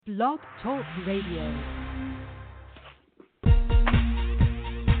Blog Talk Radio.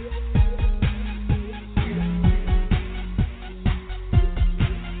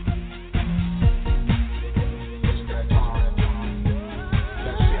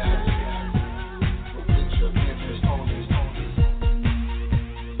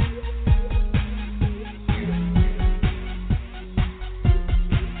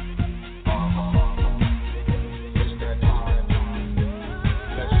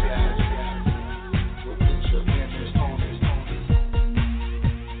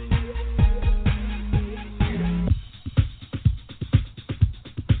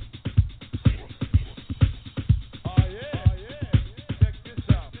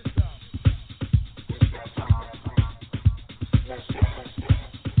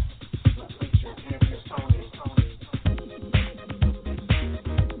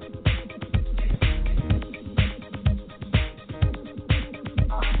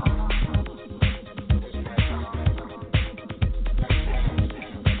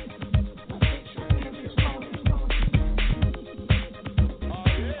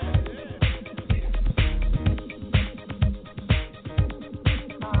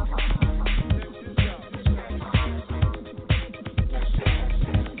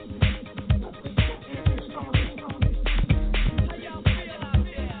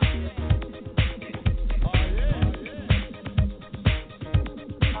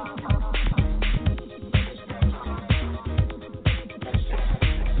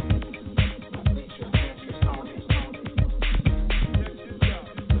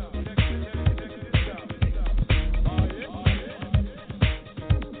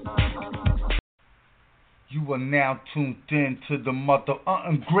 You are now tuned in to the mother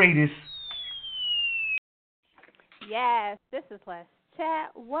greatest. Yes, this is Let's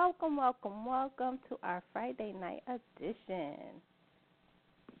Chat. Welcome to our Friday night edition.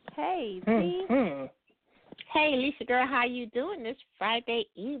 Hey, T. Hey, Lissha girl, how you doing this Friday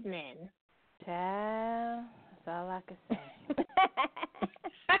evening? Child, that's all I can say.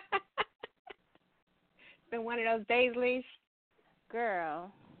 Been one of those days, Lissha?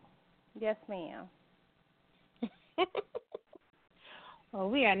 Girl, yes, ma'am. Well,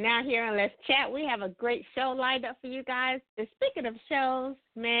 we are now here on Let's Chat. We have a great show lined up for you guys. And speaking of shows,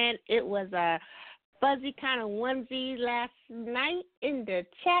 man, it was a fuzzy kind of onesie last night in the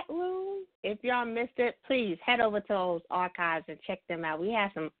chat room. If y'all missed it, please head over to those archives and check them out. We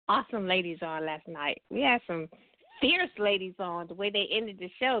had some awesome ladies on last night. We had some fierce ladies on the way they ended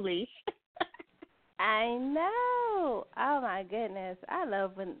the show, Lissha. I know. Oh, my goodness. I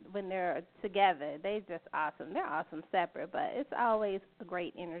love when they're together. They just awesome. They're awesome separate, but it's always a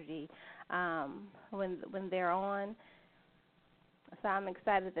great energy when they're on. So I'm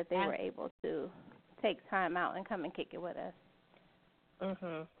excited that they were able to take time out and come and kick it with us.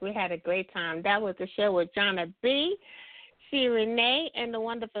 We had a great time. That was the show with Jonna B, C. Renee, and the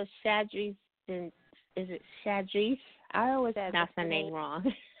wonderful Shadrice. Is it Shadrice? I always pronounce her name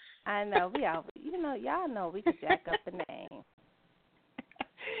wrong. I know. Y'all know we could jack up the name.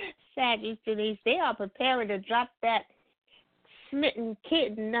 Shadrice, Denise, they are preparing to drop that Smitten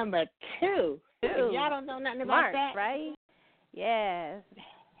Kitten number 2. Y'all don't know nothing about that? Right? Yes.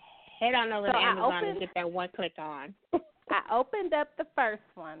 Head on over to Amazon and get that one click on. I opened up the first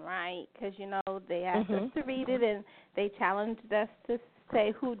one, right? Because, they asked us to read it, and they challenged us to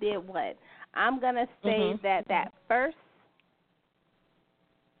say who did what. I'm going to say that first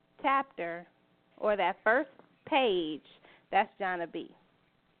chapter or that first page, that's Jonna B.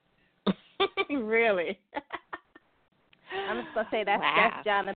 Really? I'm just going to say that's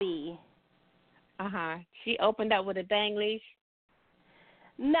Jonna B. She opened up with a bang, Leash?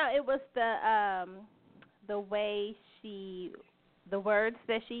 No, it was the way the words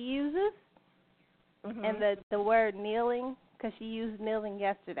that she uses, and the word kneeling, because she used kneeling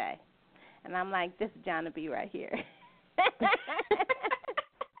yesterday. And I'm like, this is Jonna B right here.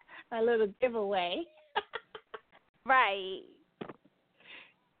 A little giveaway. Right.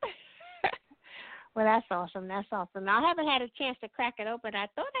 Well, that's awesome. Now, I haven't had a chance to crack it open. I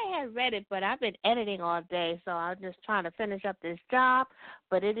thought I had read it, but I've been editing all day, so I'm just trying to finish up this job.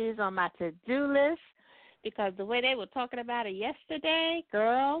 But it is on my to-do list because the way they were talking about it yesterday,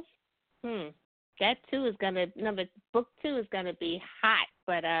 girls, that book 2 is going to be hot.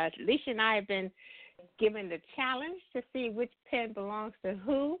 But Lissha and I have been given the challenge to see which pen belongs to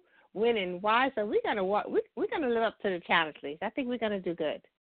who, when, and why. So we're gonna live up to the challenge, Lissha. I think we're gonna do good.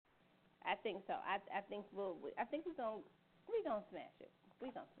 I think so. I think we're gonna smash it.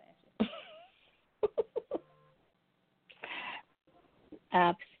 We're gonna smash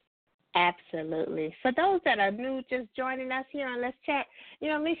it. Absolutely. For those that are new, just joining us here on Let's Chat,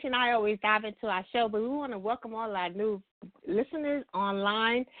 Lissha and I always dive into our show, but we want to welcome all our new listeners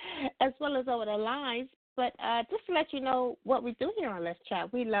online as well as over the lines. But just to let you know what we do here on Let's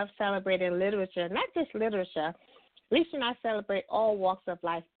Chat, we love celebrating literature, not just literature. Lissha and I celebrate all walks of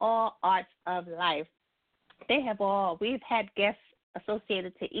life, all arts of life. We've had guests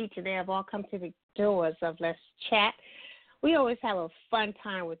associated to each, and they have all come to the doors of Let's Chat. We always have a fun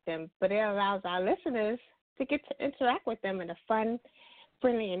time with them, but it allows our listeners to get to interact with them in a fun,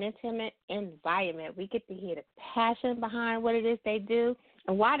 friendly, and intimate environment. We get to hear the passion behind what it is they do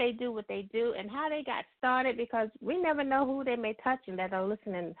and why they do what they do and how they got started, because we never know who they may touch and that are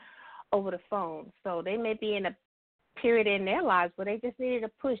listening over the phone. So they may be in a period in their lives where they just needed a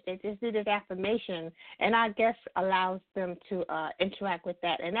push. They just needed affirmation, and our guest allows them to interact with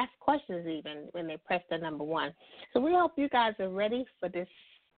that and ask questions even when they press the number 1. So we hope you guys are ready for this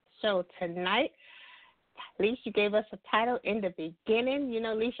show tonight. Lissha, you gave us a title in the beginning.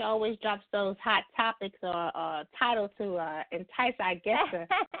 Lissha always drops those hot topics or title to entice our guests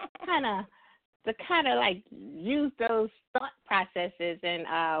to kind of like use those thought processes. And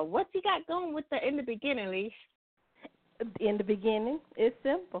what you got going with the in the beginning, Lissha? In the beginning, it's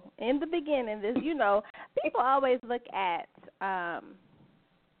simple. In the beginning, people always look at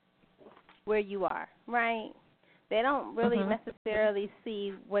where you are, right? They don't really necessarily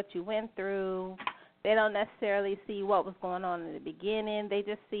see what you went through. They don't necessarily see what was going on in the beginning. They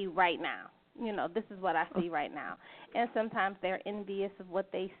just see right now. This is what I see right now. And sometimes they're envious of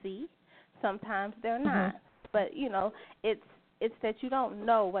what they see. Sometimes they're not. But, it's that you don't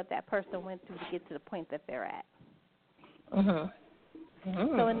know what that person went through to get to the point that they're at.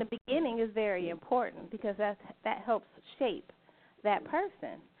 So in the beginning is very important because that helps shape that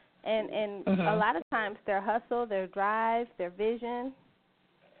person. And a lot of times their hustle, their drive, their vision,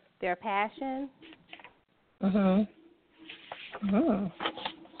 their passion. And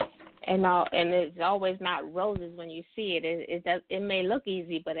it's always not roses when you see it. It may look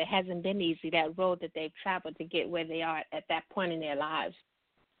easy, but it hasn't been easy, that road that they've traveled to get where they are at that point in their lives.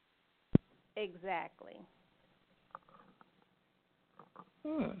 Exactly.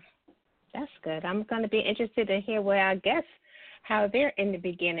 That's good. I'm going to be interested to hear where our guests, how their in the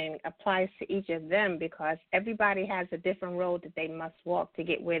beginning applies to each of them, because everybody has a different road that they must walk to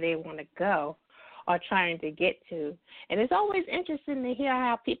get where they want to go or trying to get to. And it's always interesting to hear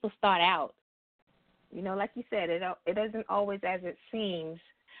how people start out. Like you said, it isn't always as it seems.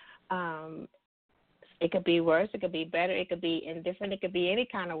 It could be worse, it could be better, it could be indifferent, it could be any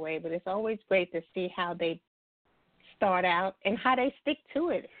kind of way, but it's always great to see how they start out and how they stick to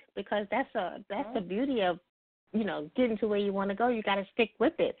it, because that's the beauty of getting to where you want to go. You got to stick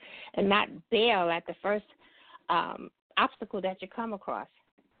with it and not bail at the first obstacle that you come across.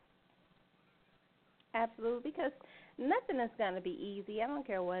 Absolutely, because nothing is going to be easy. I don't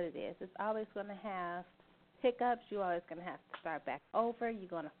care what it is. It's always going to have hiccups. You're always going to have to start back over. You're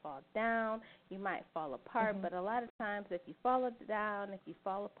going to fall down. You might fall apart, but a lot of times if you fall down, if you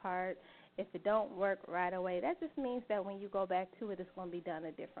fall apart, if it don't work right away, that just means that when you go back to it, it's going to be done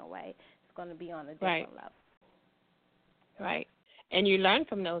a different way. It's going to be on a different level. Right. And you learn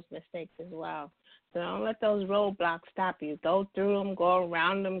from those mistakes as well. So don't let those roadblocks stop you. Go through them, go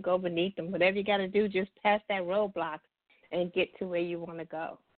around them, go beneath them. Whatever you got to do, just pass that roadblock and get to where you want to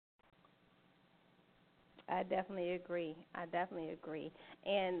go. I definitely agree.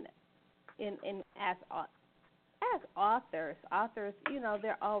 And as authors,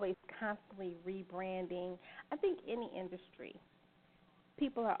 they're always constantly rebranding. I think any industry,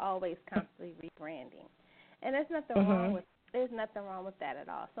 people are always constantly rebranding, and there's nothing wrong with that at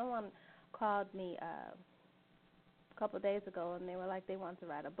all. Someone called me a couple of days ago, and they were like they wanted to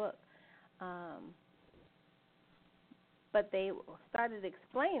write a book, but they started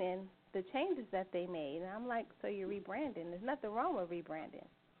explaining the changes that they made, and I'm like, so you're rebranding? There's nothing wrong with rebranding.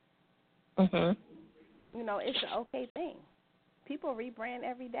 It's an okay thing. People rebrand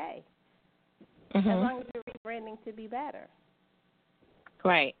every day, as long as you're rebranding to be better.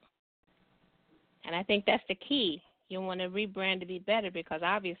 Right. And I think that's the key. You want to rebrand to be better, because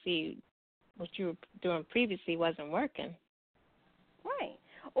obviously what you were doing previously wasn't working. Right.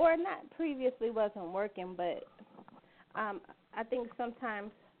 Or not previously wasn't working, but I think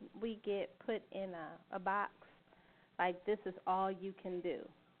sometimes we get put in a box, like this is all you can do.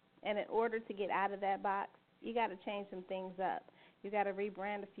 And in order to get out of that box, you got to change some things up. You got to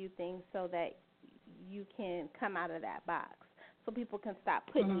rebrand a few things so that you can come out of that box, so people can stop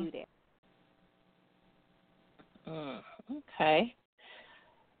putting you there. Okay.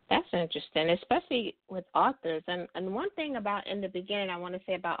 That's interesting, especially with authors. And one thing about in the beginning I want to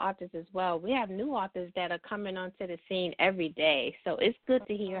say about authors as well, we have new authors that are coming onto the scene every day. So it's good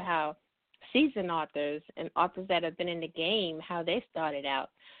to hear how seasoned authors and authors that have been in the game, how they started out.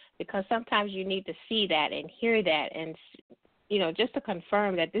 Because sometimes you need to see that and hear that and, you know, just to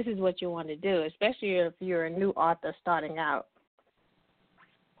confirm that this is what you want to do, especially if you're a new author starting out.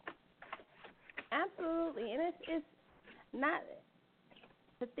 Absolutely. And it's not,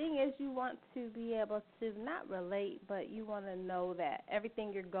 the thing is you want to be able to not relate, but you want to know that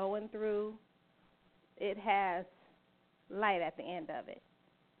everything you're going through, it has light at the end of it.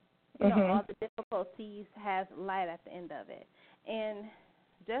 You know, all the difficulties has light at the end of it. And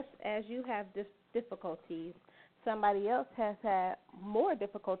just as you have difficulties, somebody else has had more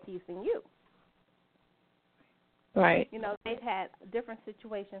difficulties than you. Right. You know, they've had different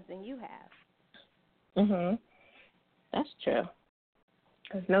situations than you have. That's true.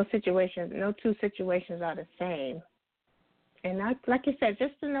 Because no two situations are the same. And like you said,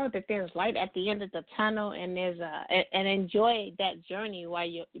 just to know that there's light at the end of the tunnel, and there's and enjoy that journey while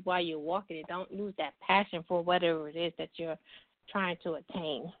you're walking it. Don't lose that passion for whatever it is that you're trying to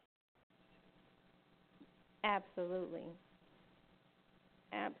attain. Absolutely.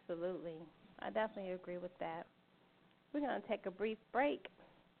 Absolutely. I definitely agree with that. We're going to take a brief break,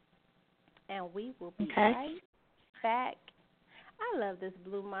 and we will be right back. I love this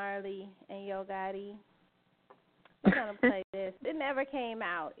Blue Marley and Yo Gotti. We're going to play this. It never came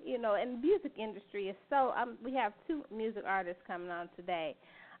out. You know, and the music industry is so, we have two music artists coming on today,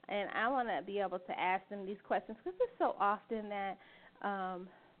 and I want to be able to ask them these questions because it's so often that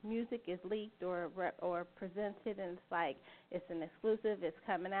music is leaked or presented, and it's like it's an exclusive, it's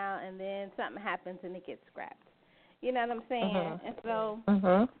coming out, and then something happens and it gets scrapped. You know what I'm saying? And so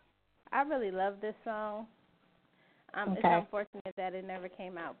I really love this song. It's unfortunate that it never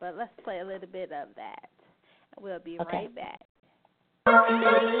came out, but let's play a little bit of that. We'll be right back.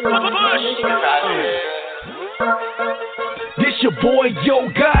 This your boy Yo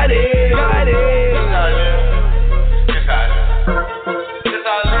Gotti.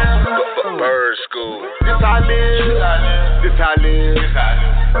 Bird school. This I live. This I live. This I live.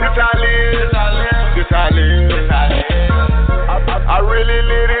 This I live. I really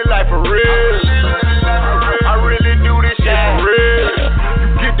live this life for real. I really do this shit for real.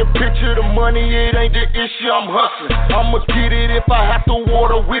 Get the picture, the money, it ain't the issue, I'm hustling. I'ma get it if I have to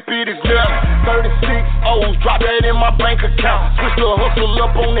water whip it, it's nothing. 36 O's, drop that in my bank account. Switch the hustle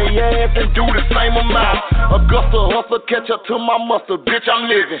up on their ass and do the same amount. Augusta hustler, catch up to my mustard, bitch, I'm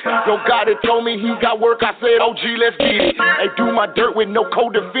living. Yo, God, it told me he got work, I said, OG, let's get it. They do my dirt with no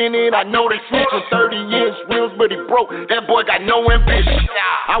co-defendant, I know they snitching. 30-inch rims, but he broke, that boy got no ambition.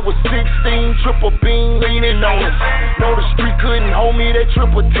 I was 16, triple beam, leaning on him. Know the street couldn't hold me, they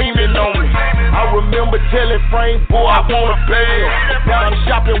triple teaming on me. I remember telling Frank, boy, I want a bag. Now I'm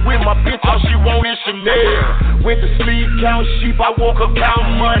shopping with my bitch, all she want is Chanel. Went to sleep, count sheep, I woke up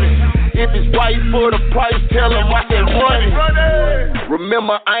counting money. If it's right for the price, tell him I said run it.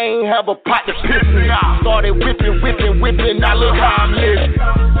 Remember, I ain't have a pot to piss me. Started whipping, now look how I'm living.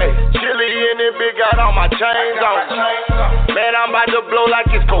 Hey, chili in it, big, got all my chains on. Man, I'm about to blow like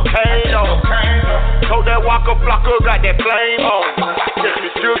it's cocaine on. Told that Walker Flocker, got that flame on. Just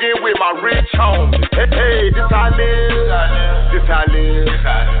me jugging with my rich home. Hey, this I live. This I live.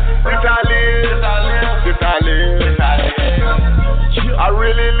 This I live. This I live. I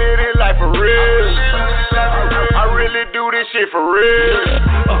really live this life for real. I really do this shit for real.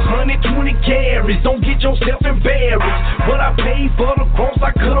 120 carries, don't get yourself embarrassed. What I paid for the cross,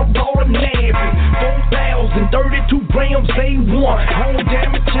 I could've bought a navy. 4,032 grams, A1. Home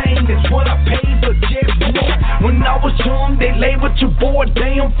damage chain, that's what I paid for just one. When I was young, they labeled your boy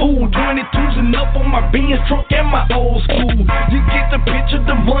damn fool. 22's enough on my Benz truck and my old school. You get the picture,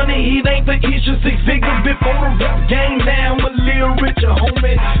 the money, it ain't the issue. 6 figures before the rap game, now I'm a little richer,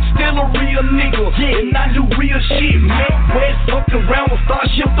 homie. Still a real nigga, yeah, and I do real shit, man. West fucked around with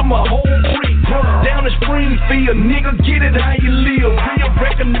Starship to my whole brick. Down in Springfield, nigga, get it how you live. Real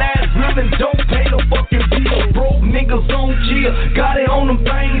recognized, living, don't pay the fucking bill. Broke niggas on chill, got it on them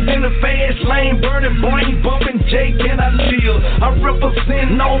things in the fast lane. Burning brain, bumping Jake, and I live. I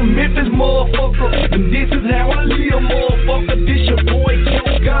represent no Memphis, motherfucker. And this is how I live, motherfucker. This your boy, Yo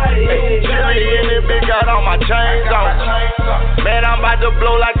Gotti. Chili in it, big, got all my chains on. Man, I'm about to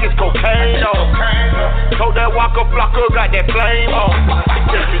blow like it's cocaine on. Told that Walker Flocker, got that flame on.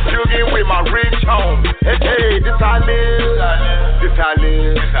 Just me jugging with my rich home. Hey, this I live. This I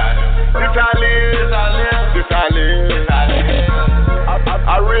live. This I live. This I live.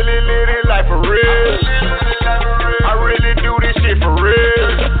 I really live this life for real. I really do this shit for real.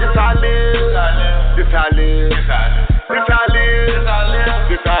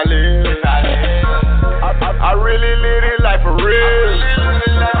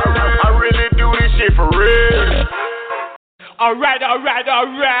 All right.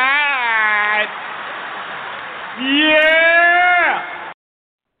 Yeah.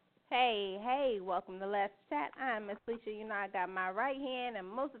 Hey, welcome to Let's Chat. I'm Miss Lissha. You know I got my right hand, and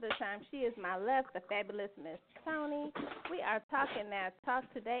most of the time she is my left, the fabulous Miss Toni. We are talking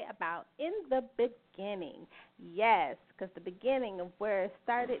today about in the beginning. Yes, because the beginning of where it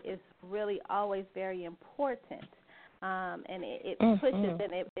started is really always very important. And it pushes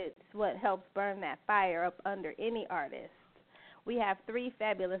and it's what helps burn that fire up under any artist. We have three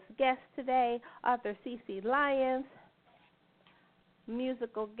fabulous guests today: author CeCe Lyons,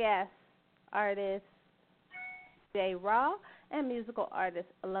 musical guest artist J. Raw, and musical artist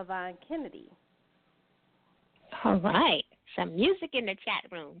Lavon Kennedy. All right. Some music in the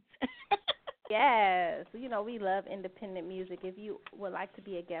chat room. Yes. You know, we love independent music. If you would like to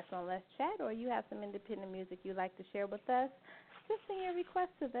be a guest on Let's Chat, or you have some independent music you'd like to share with us, just send your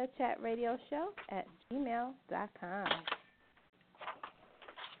request to the chat radio show at gmail.com.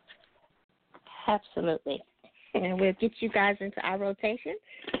 Absolutely. And we'll get you guys into our rotation.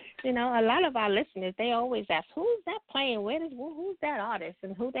 You know, a lot of our listeners, they always ask, who's that playing? Who's that artist?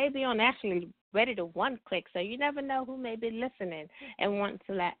 And who they be on actually ready to one-click. So you never know who may be listening and want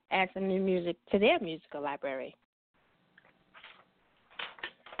to add some new music to their musical library.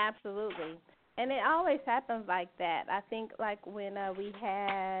 Absolutely. And it always happens like that. I think like when we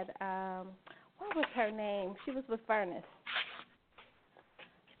had, what was her name? She was with Furnace.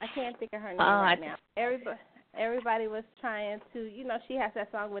 I can't think of her name right now. Everybody was trying to, you know, she has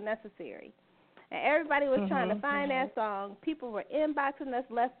that song with Necessary. And everybody was trying to find that song. People were inboxing us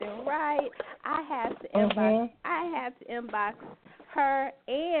left and right. I had to inbox her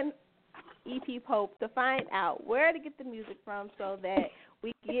and EP Pope to find out where to get the music from so that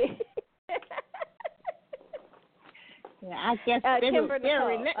we get yeah, I guess they're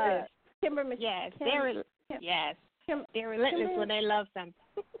relentless. They're relentless when they love something.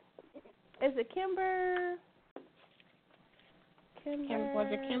 Is it Kimber? Was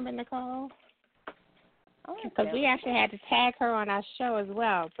it Kimber Nicole? Because we actually had to tag her on our show as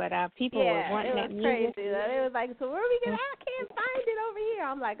well, but people were wanting that music. It was crazy. It was like, so where are we going? I can't find it over here.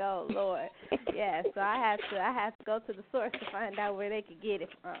 I'm like, oh Lord. Yeah, so I had to go to the source to find out where they could get it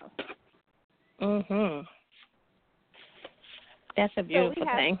from. That's a beautiful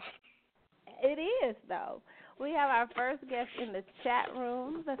thing. It is, though. We have our first guest in the chat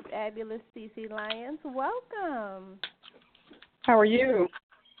room, the fabulous CeCe Lyons. Welcome. How are you?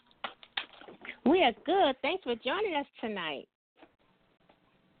 We are good. Thanks for joining us tonight.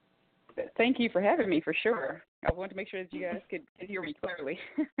 Thank you for having me, for sure. I wanted to make sure that you guys could hear me clearly.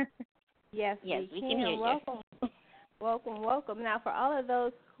 Yes, we can hear you. Welcome. Now, for all of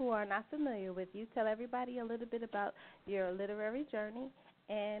those who are not familiar with you, tell everybody a little bit about your literary journey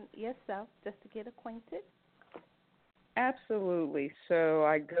and yourself, just to get acquainted. Absolutely. So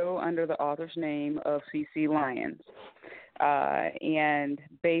I go under the author's name of CeCe Lyons, and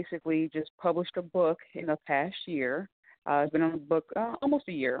basically just published a book in the past year. It's been on the book almost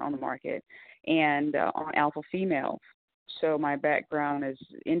a year on the market, and on alpha females. So my background is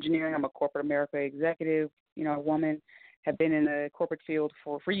engineering. I'm a corporate America executive, a woman, have been in the corporate field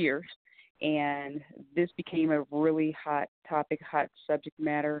for years, and this became a really hot topic, hot subject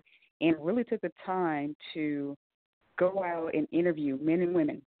matter, and really took the time to go out and interview men and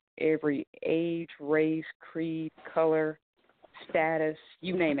women, every age, race, creed, color, status,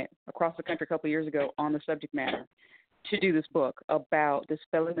 you name it, across the country a couple of years ago on the subject matter, to do this book about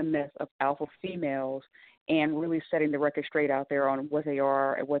dispelling the myth of alpha females and really setting the record straight out there on what they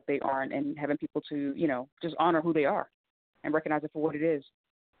are and what they aren't, and having people to, just honor who they are and recognize it for what it is.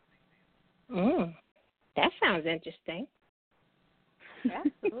 That sounds interesting.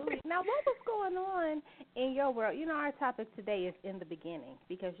 Absolutely. Now, what was going on in your world? Our topic today is in the beginning,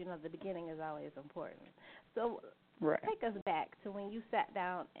 because, the beginning is always important. So take us back to when you sat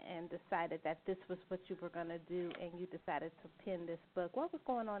down and decided that this was what you were going to do, and you decided to pen this book. What was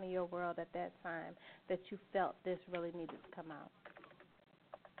going on in your world at that time that you felt this really needed to come out?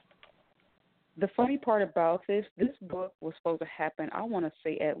 The funny part about this book was supposed to happen, I want to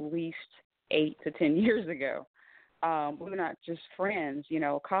say, at least 8 to 10 years ago. We're not just friends,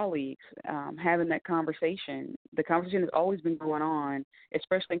 colleagues, having that conversation. The conversation has always been going on,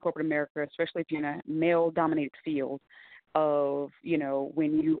 especially in corporate America, especially if you're in a male-dominated field of,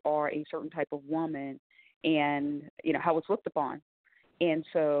 when you are a certain type of woman and, how it's looked upon. And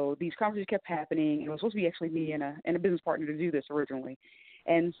so these conversations kept happening. It was supposed to be actually me and a business partner to do this originally.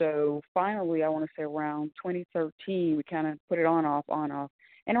 And so finally, I want to say around 2013, we kind of put it on off.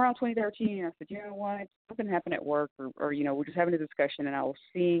 And around 2013, I said, you know what, something happened at work, or we're just having a discussion, and I was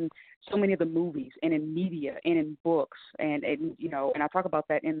seeing so many of the movies and in media and in books, and I talk about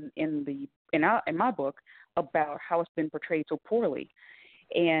that in my book about how it's been portrayed so poorly.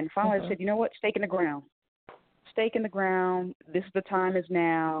 And finally, I said, you know what, stake in the ground. Stake in the ground. This is the time is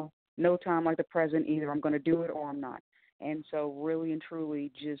now. No time like the present. Either I'm going to do it or I'm not. And so really and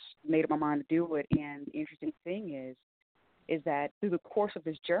truly just made up my mind to do it. And the interesting thing is that through the course of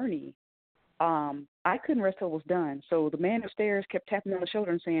this journey, I couldn't rest till it was done. So the man upstairs kept tapping me on the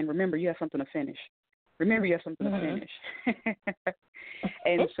shoulder and saying, remember, you have something to finish. Remember, you have something to finish.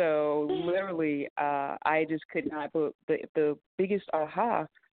 And so literally I just could not. But the biggest aha,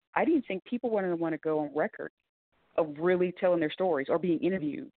 I didn't think people were going to want to go on record of really telling their stories or being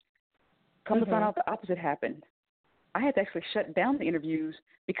interviewed. Come to find out, the opposite happened. I had to actually shut down the interviews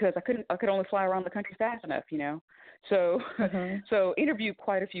because I could only fly around the country fast enough, So so interviewed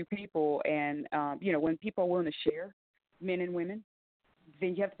quite a few people, and when people are willing to share, men and women,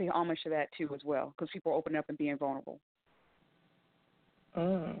 then you have to pay homage to that too as well, because people are opening up and being vulnerable.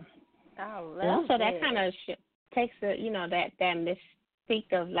 And also that kind of takes the that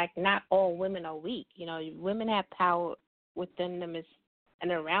mystique of like not all women are weak. Women have power within them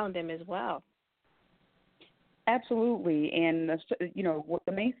and around them as well. Absolutely, and what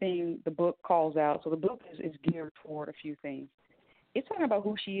the main thing the book calls out. So the book is geared toward a few things. It's talking about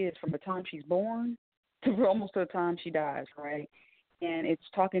who she is from the time she's born to almost to the time she dies, right? And it's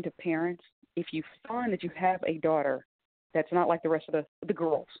talking to parents. If you find that you have a daughter that's not like the rest of the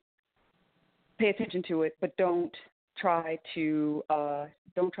girls, pay attention to it, but don't try to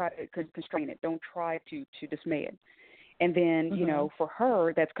constrain it. Don't try to dismay it. And then for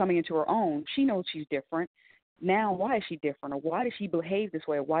her that's coming into her own, she knows she's different. Now, why is she different, or why does she behave this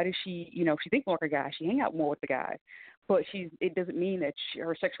way? Or why does she, she thinks more like a guy? She hang out more with the guys, but it doesn't mean that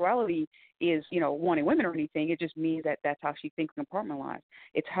her sexuality is, wanting women or anything. It just means that that's how she thinks and compartmentalized.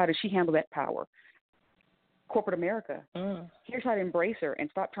 It's how does she handle that power? Corporate America, here's how to embrace her and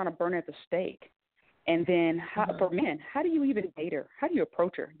stop trying to burn her at the stake. And then for men, how do you even date her? How do you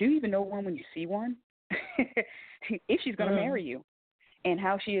approach her? Do you even know one when you see one? If she's going to marry you, and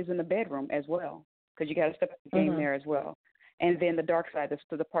how she is in the bedroom as well. Because you got to step up the game there as well. And then the dark side,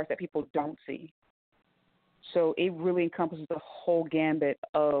 the part that people don't see. So it really encompasses the whole gambit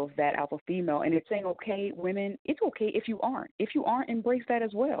of that alpha female. And it's saying, okay, women, it's okay if you aren't. If you aren't, embrace that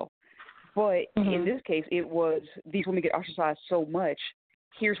as well. But in this case, it was these women get ostracized so much.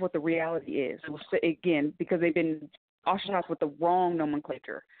 Here's what the reality is. It was, again, because they've been ostracized with the wrong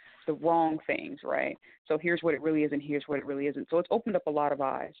nomenclature, the wrong things, right? So here's what it really is and here's what it really isn't. So it's opened up a lot of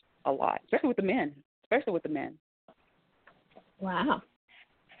eyes, a lot, especially with the men. Wow.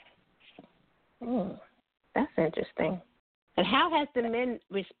 That's interesting. And how has the men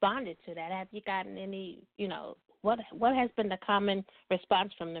responded to that? Have you gotten any, what has been the common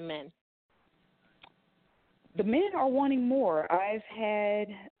response from the men? The men are wanting more. I've had,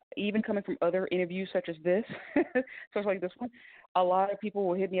 even coming from other interviews such as this, such like this one, a lot of people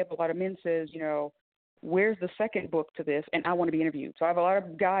will hit me up. A lot of men says, where's the second book to this? And I want to be interviewed. So I have a lot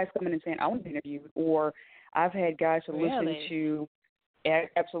of guys coming and saying, I want to be interviewed. Or I've had guys to listen to,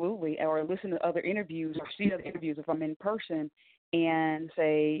 absolutely, or listen to other interviews or see other interviews if I'm in person and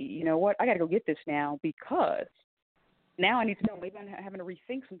say, you know what, I got to go get this now because now I need to know. Maybe I'm having to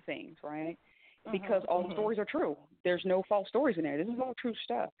rethink some things, right? Because all the stories are true. There's no false stories in there. This is all true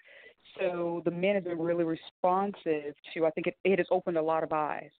stuff. So the men have been really responsive to, I think it has opened a lot of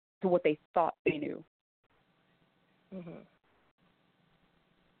eyes to what they thought they knew.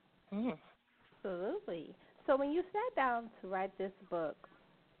 Absolutely. So when you sat down to write this book,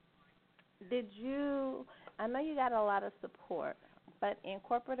 I know you got a lot of support, but in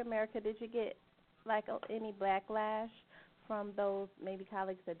corporate America, did you get any backlash from those maybe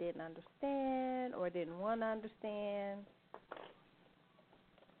colleagues that didn't understand or didn't want to understand?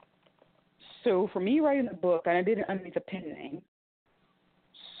 So for me writing the book, and I did it underneath a pen name,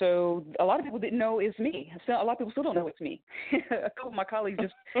 so a lot of people didn't know it's me. So a lot of people still don't know it's me. A couple of my colleagues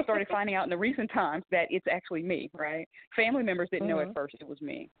just started finding out in the recent times that it's actually me, right? Family members didn't know at first it was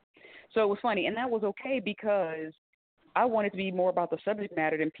me. So it was funny, and that was okay because I wanted to be more about the subject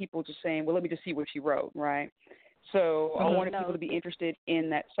matter than people just saying, well, let me just see what she wrote, right? So I wanted people to be interested in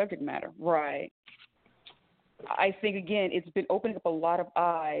that subject matter, right? I think, again, it's been opening up a lot of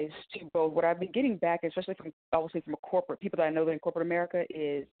eyes to both. What I've been getting back, especially from a corporate, people that I know that in corporate America,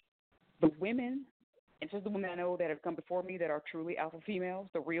 is the women, and just the women I know that have come before me that are truly alpha females,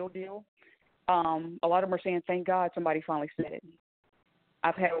 the real deal. A lot of them are saying, thank God somebody finally said it.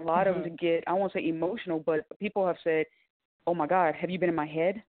 I've had a lot of them to get, I won't say emotional, but people have said, oh my God, have you been in my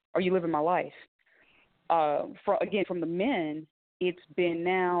head? Are you living my life? From the men, it's been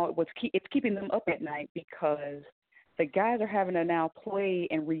now it's keeping them up at night because the guys are having to now play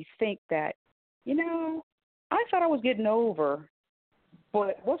and rethink that, I thought I was getting over,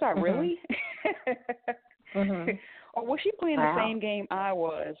 but was I really? Or was she playing the same game I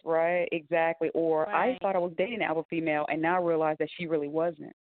was, right? Exactly. Or I thought I was dating an alpha female, and now I realize that she really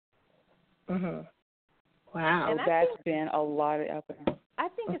wasn't. Wow. So that's been a lot of up and down. I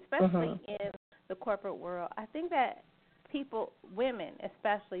think especially in the corporate world, I think that people, women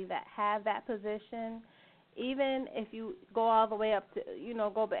especially, that have that position, even if you go all the way up to,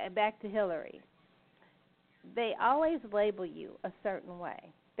 go back to Hillary, they always label you a certain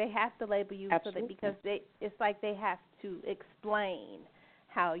way. They have to label you because it's like they have to explain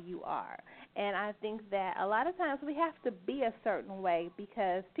how you are. And I think that a lot of times we have to be a certain way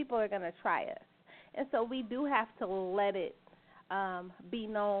because people are going to try us. And so we do have to let it be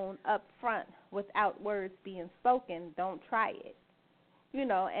known up front without words being spoken. Don't try it.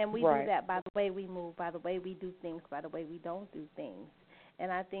 And we do that by the way we move, by the way we do things, by the way we don't do things.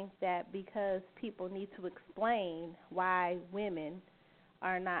 And I think that because people need to explain why women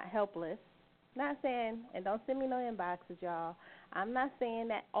are not helpless, not saying, and don't send me no inboxes, y'all, I'm not saying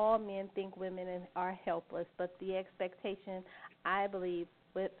that all men think women are helpless, but the expectation, I believe,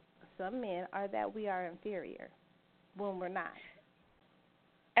 with some men are that we are inferior when we're not.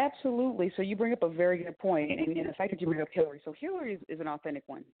 Absolutely. So you bring up a very good point, and the fact that you bring up Hillary. So Hillary is an authentic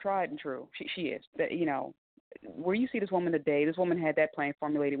one, tried and true. She is. That where you see this woman today, this woman had that plan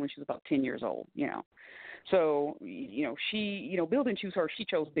formulated when she was about 10 years old. So she Bill didn't choose her. She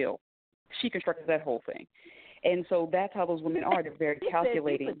chose Bill. She constructed that whole thing, and so that's how those women are. They're very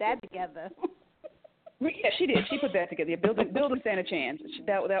calculating. She put that together. Yeah, she did. She put that together. Yeah, Bill didn't stand a chance.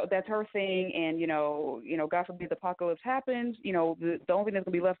 That's her thing. And God forbid the apocalypse happens. The only thing that's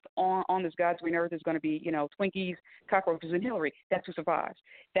gonna be left on this God's green earth is gonna be Twinkies, cockroaches, and Hillary. That's who survives.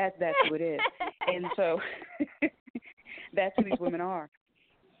 That's who it is. And so that's who these women are.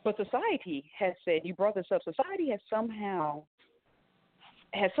 But society has said, you brought this up. Society has somehow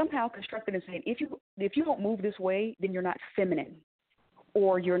constructed and said, if you don't move this way, then you're not feminine.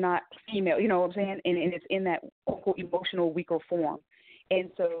 Or you're not female, you know what I'm saying? And it's in that quote, emotional, weaker form.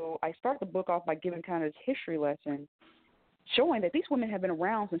 And so I start the book off by giving kind of this history lesson, showing that these women have been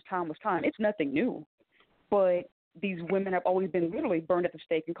around since time was time. It's nothing new. But these women have always been literally burned at the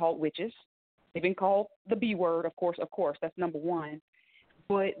stake and called witches. They've been called the B word, of course, that's number one.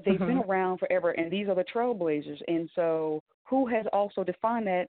 But they've been around forever, and these are the trailblazers. And so who has also defined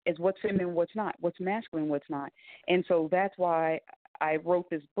that as what's feminine, what's not, what's masculine, what's not? And so that's why I wrote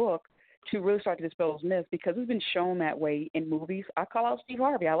this book, to really start to dispel those myths, because it's been shown that way in movies. I call out Steve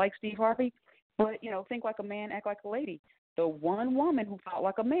Harvey. I like Steve Harvey, but, think like a man, act like a lady. The one woman who thought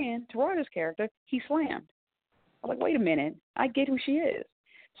like a man, Toronto's character, he slammed. I'm like, wait a minute, I get who she is.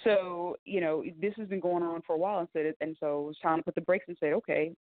 So, this has been going on for a while, and so it was time to put the brakes and say,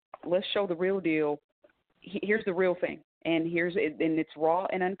 okay, let's show the real deal. Here's the real thing, and and it's raw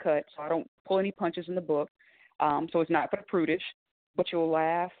and uncut, so I don't pull any punches in the book. So it's not for the prudish. But you'll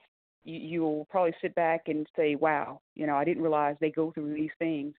laugh. You'll probably sit back and say, wow, I didn't realize they go through these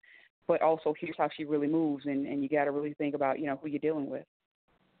things. But also, here's how she really moves, and you got to really think about, who you're dealing with.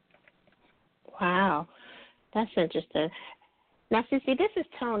 Wow. That's interesting. Now, Sissy, this is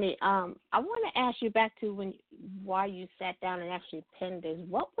Toni. I want to ask you back to why you sat down and actually penned this.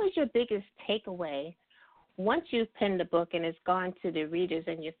 What was your biggest takeaway once you've penned the book and it's gone to the readers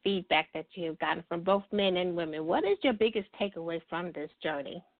and your feedback that you've gotten from both men and women? What is your biggest takeaway from this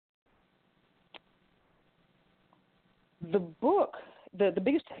journey? The book, the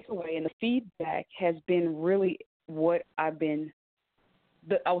biggest takeaway and the feedback has been really what I've been,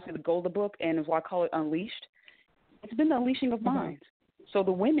 I would say the goal of the book, and is why I call it Unleashed. It's been the unleashing of minds. So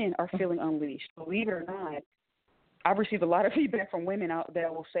the women are feeling unleashed. Believe it or not, I've received a lot of feedback from women out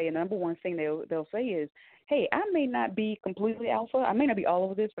that will say, and the number one thing they'll say is, hey, I may not be completely alpha. I may not be all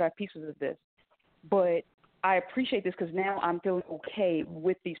of this, but I have pieces of this. But I appreciate this because now I'm feeling okay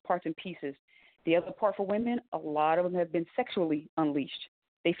with these parts and pieces. The other part for women, a lot of them have been sexually unleashed.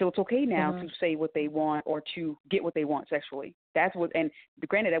 They feel it's okay now to say what they want or to get what they want sexually. That's what, and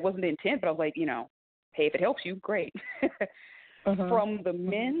granted, that wasn't the intent, but I was like, hey, if it helps you, great. From the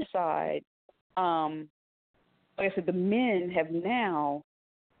men's side, like I said, the men have now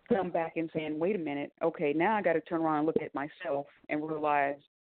come back and saying, wait a minute, okay, now I got to turn around and look at myself and realize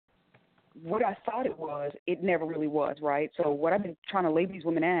what I thought it was, it never really was, right? So what I've been trying to label these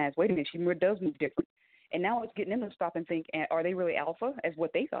women as, wait a minute, she does move different. And now it's getting them to stop and think, are they really alpha as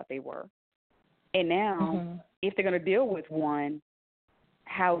what they thought they were? And now, if they're going to deal with one,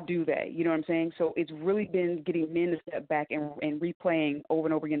 how do they? You know what I'm saying? So it's really been getting men to step back and replaying over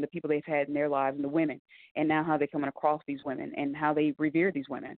and over again the people they've had in their lives and the women, and now how they're coming across these women and how they revere these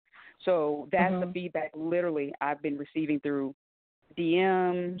women. So that's the feedback literally I've been receiving through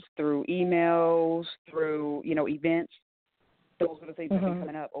DMs, through emails, through, you know, events. Those are the things that have been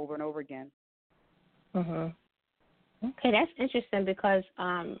coming up over and over again. Okay, that's interesting because,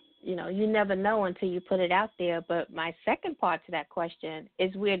 you know, you never know until you put it out there. But my second part to that question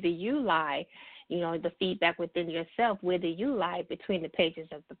is, where do you lie? You know, the feedback within yourself, where do you lie between the pages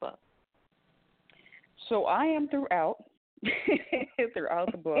of the book? So I am throughout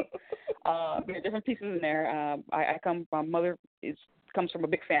the book. There are different pieces in there. My mother comes from a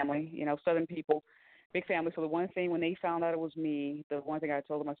big family, you know, Southern people, big family. So the one thing, when they found out it was me, the one thing I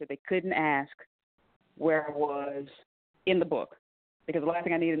told them, I said they couldn't ask where I was in the book, because the last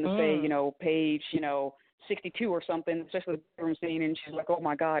thing I needed them to say, you know, page, you know, 62 or something, especially the bedroom scene, and she's like, oh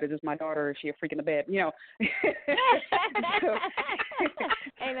my God, is this my daughter? Is she a freak in the bed? You know.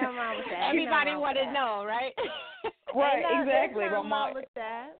 Ain't no wrong with that. Everybody want to know, right? Right, exactly. Ain't no wrong with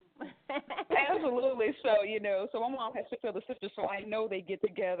that. Absolutely. So, you know, so my mom has 6 other sisters, so I know they get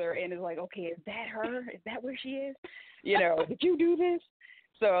together and it's like, okay, is that her? Is that where she is? You know, did you do this?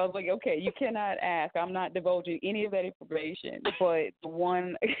 So I was like, okay, you cannot ask. I'm not divulging any of that information. But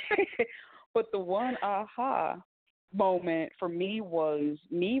the one aha moment for me was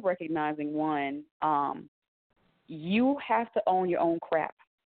me recognizing, one, you have to own your own crap,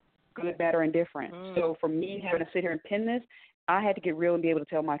 good, bad, or indifferent. So for me having to sit here and pin this, I had to get real and be able to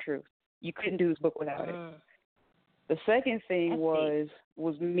tell my truth. You couldn't do this book without it. The second thing was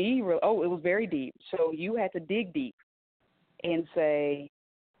me real. Oh, it was very deep. So you had to dig deep and say,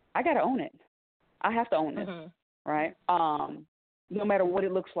 I got to own it. I have to own this, right? No matter what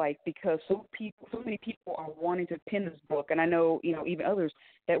it looks like, because so many people are wanting to pin this book, and I know, you know, even others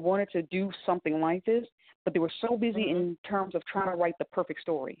that wanted to do something like this, but they were so busy in terms of trying to write the perfect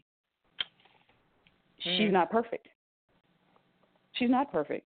story. She's not perfect. She's not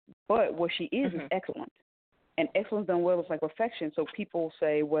perfect, but what she is excellent, and excellence done well is like perfection. So people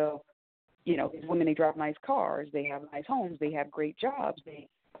say, well, you know, these women, they drive nice cars, they have nice homes, they have great jobs, they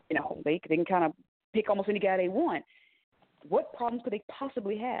can kind of pick almost any guy they want. What problems could they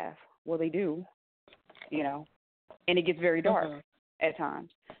possibly have? Well, they do, you know, and it gets very dark at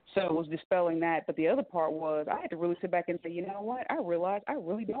times. So it was dispelling that. But the other part was I had to really sit back and say, you know what? I realized I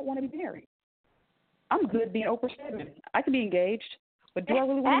really don't want to be married. I'm good being over 7. I can be engaged, but do I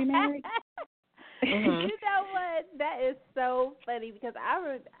really want to be married? You know what? That is so funny, because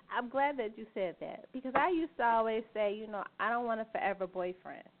I'm glad that you said that, because I used to always say, you know, I don't want a forever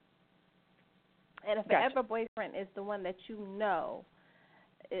boyfriend. And a forever boyfriend is the one that you know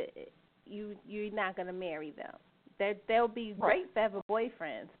you're not going to marry them. They'll be great forever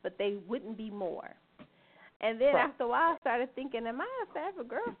boyfriends, but they wouldn't be more. And then after a while, I started thinking, am I a forever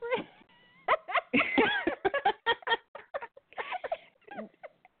girlfriend?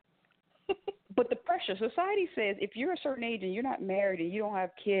 But the pressure, society says if you're a certain age and you're not married and you don't have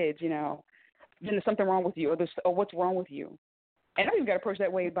kids, you know, then there's something wrong with you, or what's wrong with you. And I even got approached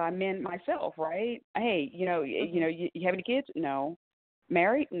that way by men myself, right? Hey, you have any kids? No.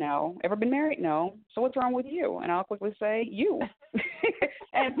 Married? No. Ever been married? No. So what's wrong with you? And I'll quickly say, you.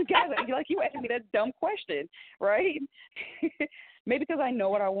 And guys, like, you asked me that dumb question, right? Maybe because I know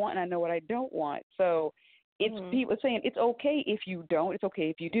what I want and I know what I don't want. So it's people saying it's okay if you don't. It's okay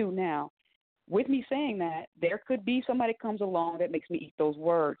if you do. Now, with me saying that, there could be somebody comes along that makes me eat those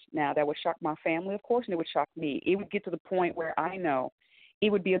words. Now, that would shock my family, of course, and it would shock me. It would get to the point where I know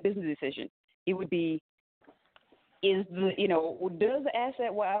it would be a business decision. It would be, does the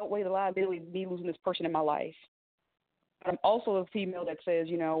asset outweigh the liability of me losing this person in my life? But I'm also a female that says,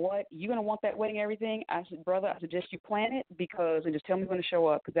 you know what, you're going to want that wedding and everything. I said, brother, I suggest you plan it and just tell me when to show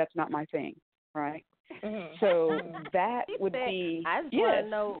up, because that's not my thing, right? So that would be. I just want to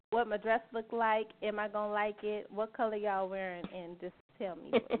know what my dress look like. Am I gonna like it? What color y'all wearing? And just tell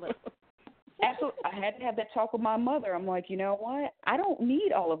me. Absolutely, I had to have that talk with my mother. I'm like, you know what? I don't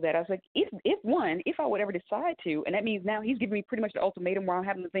need all of that. I was like, if I would ever decide to, and that means now he's giving me pretty much the ultimatum where I'm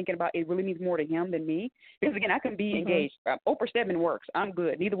having to thinking about it really means more to him than me. Because again, I can be engaged. Over 7 works. I'm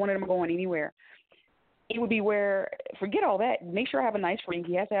good. Neither one of them are going anywhere. It would be where, forget all that, make sure I have a nice ring.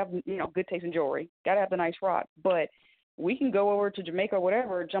 He has to have, good taste in jewelry. Got to have the nice rock. But we can go over to Jamaica or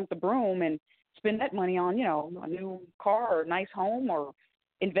whatever, jump the broom and spend that money on, a new car or a nice home, or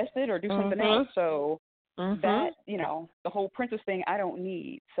invest it or do something else. So that, the whole princess thing, I don't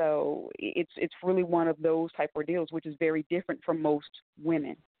need. So it's really one of those type of deals, which is very different from most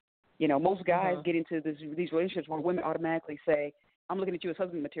women. Most guys get into these relationships where women automatically say, I'm looking at you as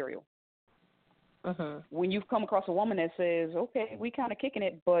husband material. When you've come across a woman that says, okay, we kind of kicking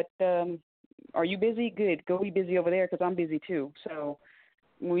it, but are you busy? Good. Go be busy over there because I'm busy too. So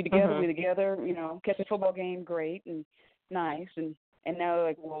when we together, catch a football game, great and nice. And now they're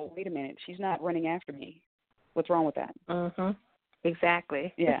like, well, wait a minute. She's not running after me. What's wrong with that?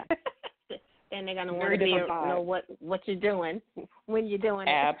 Exactly. Yeah. And they're going to want to know what you're doing when you're doing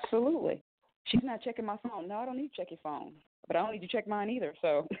it. Absolutely. She's not checking my phone. No, I don't need to check your phone. But I don't need to check mine either.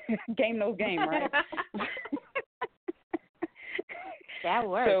 So game knows game, right? That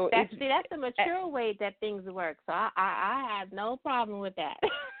works. So that's the mature way that things work. So I have no problem with that.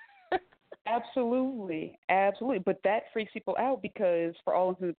 Absolutely. But that freaks people out because for all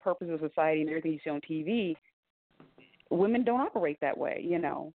intents and purposes of society and everything you see on TV, women don't operate that way,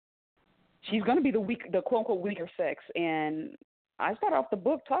 She's going to be the quote-unquote weaker sex. And I start off the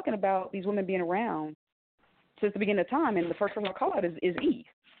book talking about these women being around since the beginning of time, and the first person I call out is Eve.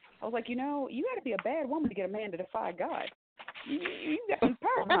 I was like, you got to be a bad woman to get a man to defy God. You got some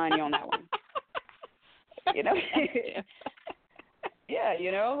power behind you on that one. Yeah,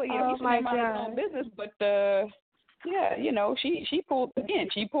 oh he my should mind his own business, but she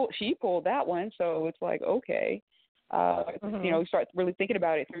pulled that one, so it's like, okay. You start really thinking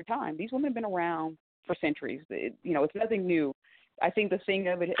about it through time. These women have been around for centuries. It's nothing new. I think the thing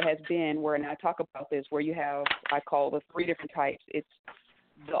of it has been where, and I talk about this, where you have, I call the 3 different types. It's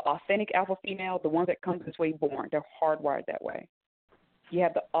the authentic alpha female, the ones that come this way born. They're hardwired that way. You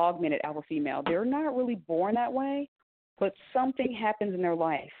have the augmented alpha female. They're not really born that way, but something happens in their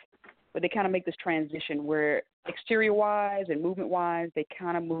life. But they kind of make this transition where exterior-wise and movement-wise, they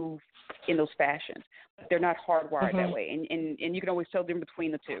kind of move in those fashions. But they're not hardwired that way. And you can always tell the difference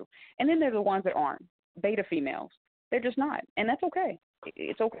between the two. And then there's the ones that aren't, beta females. They're just not. And that's okay.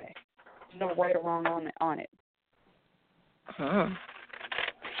 It's okay. There's no right or wrong on it.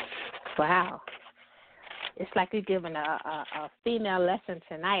 Wow. It's like you're giving a female lesson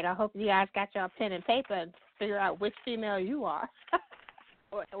tonight. I hope you guys got your pen and paper and figure out which female you are.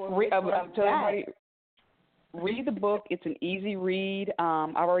 I'm telling you, read the book. It's an easy read.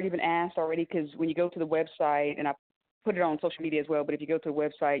 I've already been asked because when you go to the website, and I put it on social media as well, but if you go to the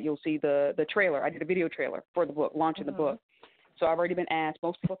website, you'll see the trailer. I did a video trailer for the book, launching the book. So I've already been asked.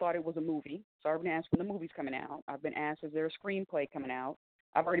 Most people thought it was a movie. So I've been asked when the movie's coming out. I've been asked, is there a screenplay coming out?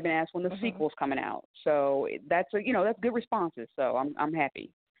 I've already been asked when the sequel's coming out. So that's good responses. So I'm happy.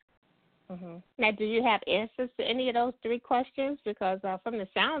 Now, do you have answers to any of those 3 questions? Because from the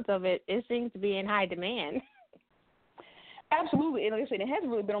sounds of it, it seems to be in high demand. Absolutely. And like I said, it hasn't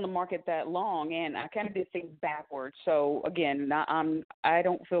really been on the market that long, and I kind of did things backwards. So, again, I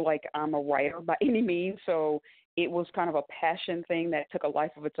don't feel like I'm a writer by any means, so it was kind of a passion thing that took a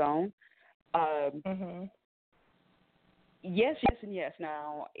life of its own. Yes, and yes.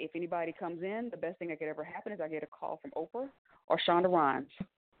 Now, if anybody comes in, the best thing that could ever happen is I get a call from Oprah or Shonda Rhimes.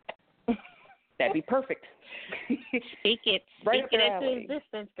 That'd be perfect. Speak it into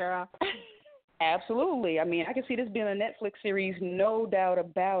existence, girl. Absolutely. I mean, I can see this being a Netflix series, no doubt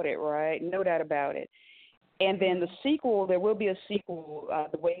about it, right? No doubt about it. And then the sequel, there will be a sequel,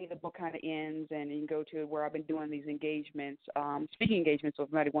 the way the book kind of ends, and you can go to where I've been doing these engagements, speaking engagements, so if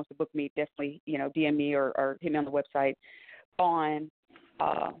anybody wants to book me, definitely, DM me or hit me on the website on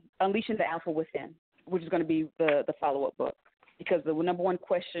Unleashing the Alpha Within, which is going to be the follow-up book. Because the number one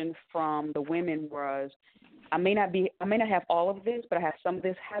question from the women was, I may not have all of this, but I have some of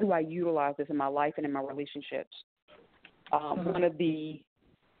this. How do I utilize this in my life and in my relationships? One of the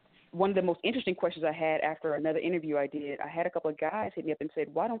most interesting questions I had after another interview I did, I had a couple of guys hit me up and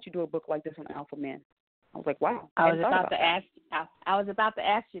said, "Why don't you do a book like this on alpha men?" I was like, "Wow." I was about to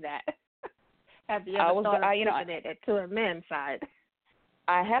ask you that. Have you ever thought of taking it to a men's side?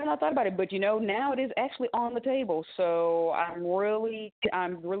 I have not thought about it, but now it is actually on the table. So I'm really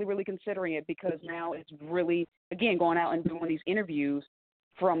considering it, because now it's really, again, going out and doing these interviews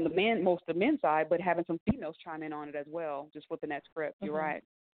from most of the men's side, but having some females chime in on it as well, just flipping that script. You're right.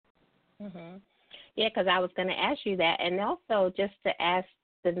 Yeah, because I was going to ask you that, and also just to ask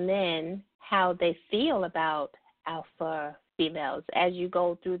the men how they feel about alpha females as you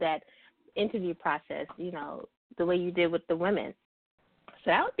go through that interview process, the way you did with the women. So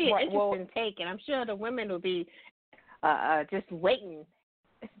that would be an interesting take, and I'm sure the women will be just waiting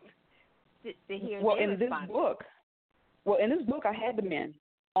to hear their response. In this book, I had the men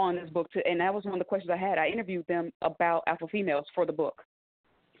on this book, and that was one of the questions I had. I interviewed them about alpha females for the book.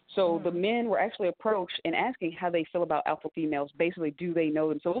 So the men were actually approached and asking how they feel about alpha females. Basically, do they know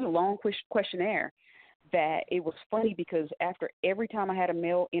them? So it was a long questionnaire. that it was funny because after every time I had a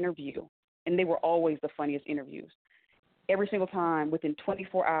male interview, and they were always the funniest interviews, every single time within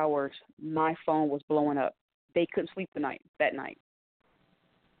 24 hours, my phone was blowing up. They couldn't sleep that night.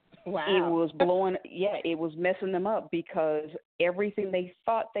 Wow. It was it was messing them up because everything they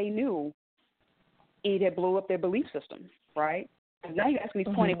thought they knew, it had blew up their belief system, right? And now you're asking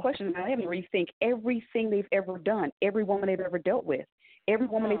these pointed questions, and I have to rethink everything they've ever done, every woman they've ever dealt with, every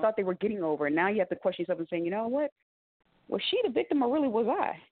woman they thought they were getting over. And now you have to question yourself and saying, you know what? Was she the victim or really was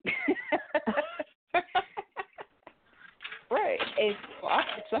I? Right. And so I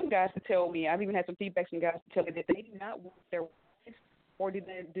had some guys to tell me, I've even had some feedback from guys to tell me that they do not want their wives or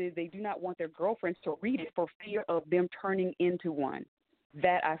they do not want their girlfriends to read it for fear of them turning into one.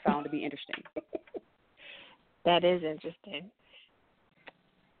 That I found to be interesting. That is interesting.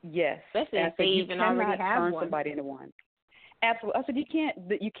 Yes. Especially if they even already have turn one. somebody into one. Absolutely. I said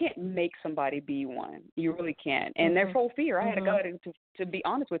you can't make somebody be one. You really can't. And their whole fear, I had a guy to be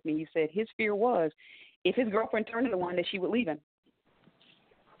honest with me. He said his fear was if his girlfriend turned into one, that she would leave him.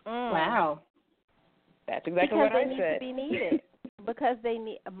 Wow. That's exactly what I said. Because they need to be needed. Because they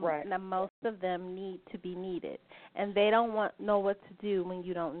need. Right. Now, most of them need to be needed, and they don't know what to do when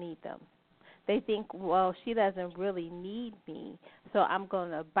you don't need them. They think, well, she doesn't really need me, so I'm going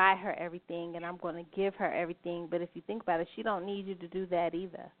to buy her everything and I'm going to give her everything. But if you think about it, she don't need you to do that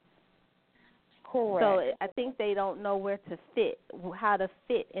either. Correct. So I think they don't know where to fit, how to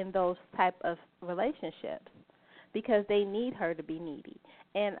fit in those type of relationships because they need her to be needy.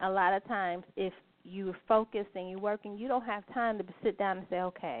 And a lot of times if you're focused and you're working, you don't have time to sit down and say,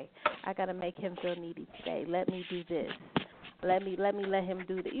 okay, I got to make him feel needy today. Let me do this. Let him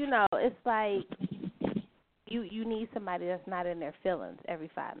do that. You know, it's like you need somebody that's not in their feelings every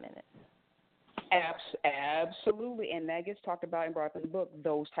 5 minutes. Absolutely, and that gets talked about and brought up in the book,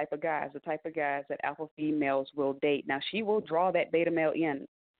 those type of guys, the type of guys that alpha females will date. Now, she will draw that beta male in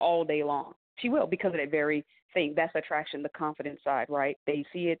all day long. She will because of that very thing. That's attraction, the confidence side, right? They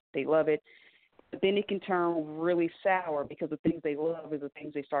see it, they love it, but then it can turn really sour because the things they love is the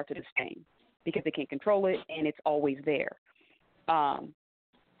things they start to disdain because they can't control it, and it's always there.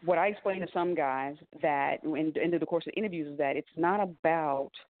 What I explain to some guys that in the course of interviews is that it's not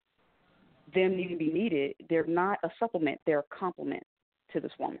about them needing to be needed. They're not a supplement. They're a complement to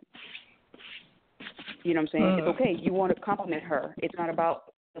this woman. You know what I'm saying? It's okay. You want to compliment her. It's not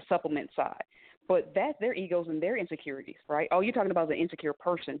about the supplement side. But that's their egos and their insecurities, right? Oh, you're talking about the insecure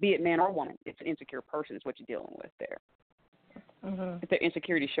person, be it man or woman. It's an insecure person is what you're dealing with there. It's their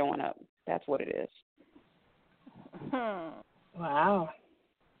insecurity showing up. That's what it is. Wow.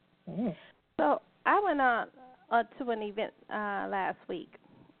 So I went on to an event last week,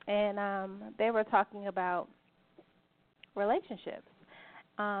 and they were talking about relationships.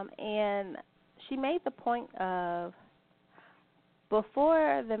 And she made the point of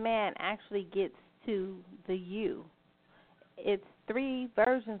before the man actually gets to the you, it's 3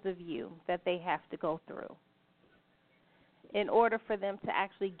 versions of you that they have to go through in order for them to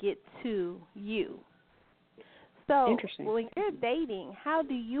actually get to you. So when you're dating, how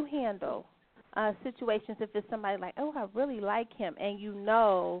do you handle situations if it's somebody like, oh, I really like him, and you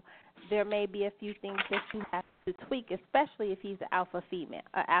know there may be a few things that you have to tweak, especially if he's an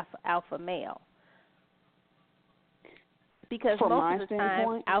alpha male? Because most of the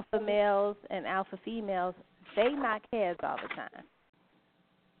time, alpha males and alpha females, they knock heads all the time.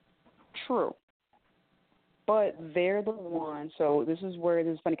 True. But they're the ones, so this is where it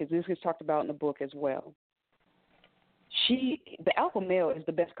is funny because this gets talked about in the book as well. The alpha male is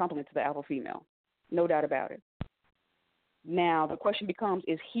the best complement to the alpha female, no doubt about it. Now, the question becomes,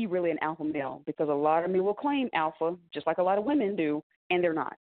 is he really an alpha male? Because a lot of men will claim alpha, just like a lot of women do, and they're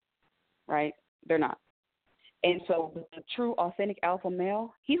not, right? They're not. And so the true, authentic alpha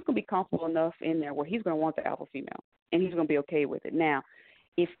male, he's going to be comfortable enough in there where he's going to want the alpha female, and he's going to be okay with it. Now,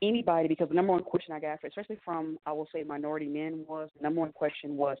 if anybody, because the number one question I got, especially from, I will say, minority men was, the number one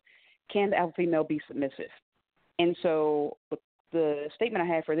question was, can the alpha female be submissive? And so the statement I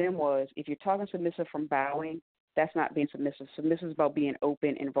had for them was, if you're talking submissive from bowing, that's not being submissive. Submissive is about being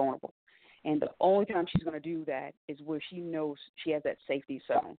open and vulnerable. And the only time she's going to do that is where she knows she has that safety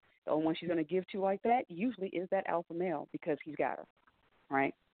zone. The only one she's going to give to like that usually is that alpha male because he's got her,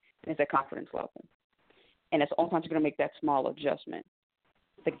 right? And it's that confidence level. And that's the only time she's going to make that small adjustment.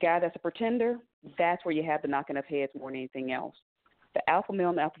 The guy that's a pretender, that's where you have the knocking of heads more than anything else. The alpha male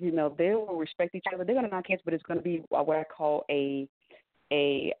and the alpha female, they will respect each other. They're going to knock heads, but it's going to be what I call a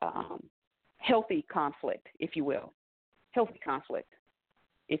healthy conflict, if you will. Healthy conflict,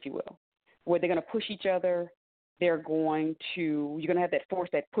 if you will, where they're going to push each other. you're going to have that force,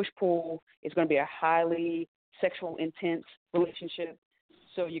 that push-pull. It's going to be a highly sexual, intense relationship.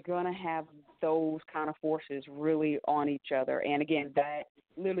 So you're going to have those kind of forces really on each other. And, again, that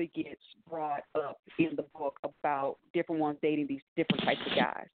literally gets brought up in the book about different ones dating these different types of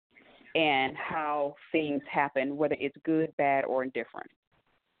guys and how things happen, whether it's good, bad, or indifferent.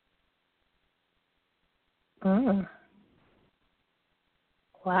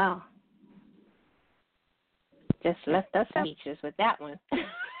 Wow. Just left us speechless with that one.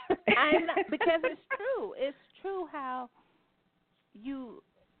 Because it's true. It's true how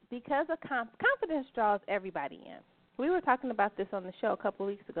because of confidence draws everybody in. We were talking about this on the show a couple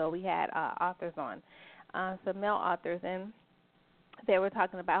of weeks ago. We had authors on, some male authors, and they were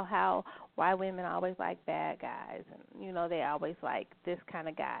talking about why women always like bad guys, and they always like this kind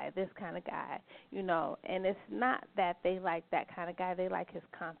of guy, and it's not that they like that kind of guy. They like his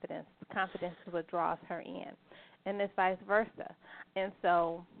confidence. Confidence is what draws her in, and it's vice versa. And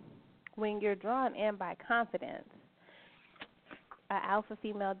so when you're drawn in by confidence, an alpha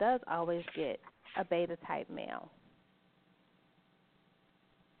female does always get a beta type male.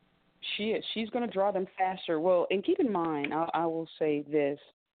 She is. She's going to draw them faster. Well, and keep in mind, I will say this,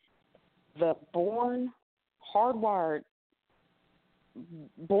 the hardwired,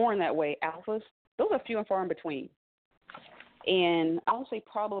 born that way alphas, those are few and far in between. And I'll say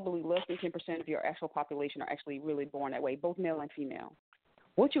probably less than 10% of your actual population are actually really born that way, both male and female.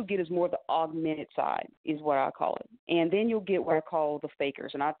 What you'll get is more the augmented side, is what I call it. And then you'll get what I call the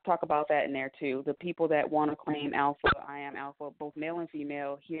fakers. And I talk about that in there, too. The people that want to claim alpha, I am alpha, both male and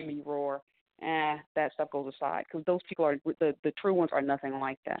female, hear me roar. That stuff goes aside. Because those people the true ones are nothing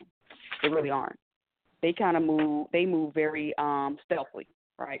like that. They really aren't. They kind of move very stealthily,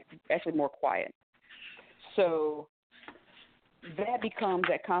 right? Actually more quiet. So that becomes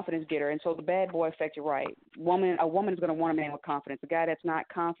that confidence getter. And so the bad boy effect, you're right. A woman is going to want a man with confidence. A guy that's not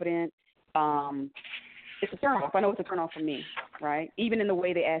confident, it's a turnoff. I know it's a turnoff for me, right? Even in the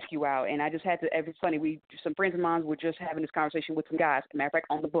way they ask you out. And I just had to, it's funny, some friends of mine were just having this conversation with some guys. As a matter of fact,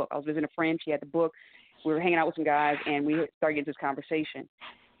 on the book. I was visiting a friend. She had the book. We were hanging out with some guys, and we started getting this conversation.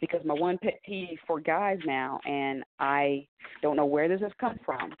 Because my one pet peeve for guys now, and I don't know where this has come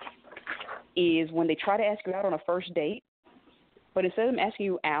from, is when they try to ask you out on a first date, but instead of them asking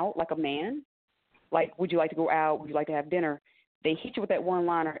you out like a man, like, would you like to go out? Would you like to have dinner? They hit you with that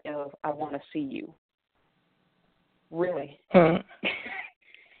one-liner of, I want to see you. Really? That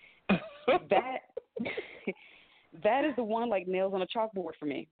is the one like nails on a chalkboard for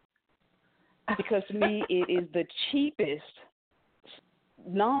me. Because to me, it is the cheapest,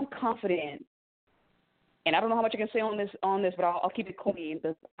 non-confident, and I don't know how much I can say on this, but I'll keep it clean.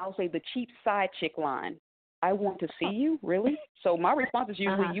 I'll say the cheap side chick line. I want to see you? Really? So my response is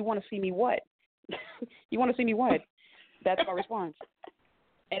usually, you want to see me what? You want to see me what? That's my response.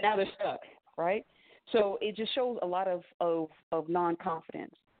 And now they're stuck, right? So it just shows a lot of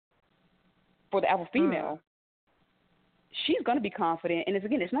non-confidence. For the alpha female, she's going to be confident, and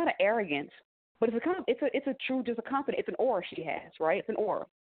it's not an arrogance, but it's a true, just a confidence. It's an aura she has, right? It's an aura.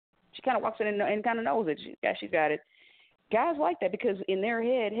 She kind of walks in and kind of knows it. She's got it. Guys like that because in their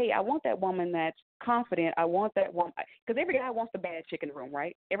head, hey, I want that woman that's confident. I want that woman, because every guy wants the bad chick in the room,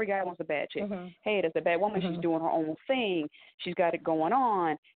 right? Every guy wants the bad chick. Hey, that's the bad woman. She's doing her own thing. She's got it going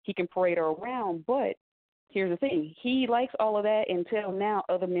on. He can parade her around. But here's the thing. He likes all of that until now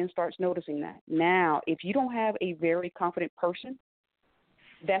other men starts noticing that. Now, if you don't have a very confident person,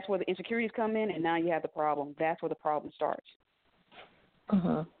 that's where the insecurities come in, and now you have the problem. That's where the problem starts.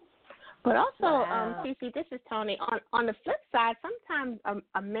 But also, Cece, this is Toni. On the flip side, sometimes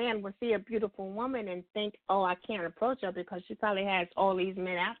a man will see a beautiful woman and think, oh, I can't approach her because she probably has all these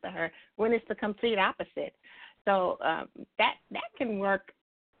men after her, when it's the complete opposite. So that can work.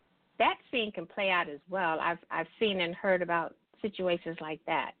 That scene can play out as well. I've seen and heard about situations like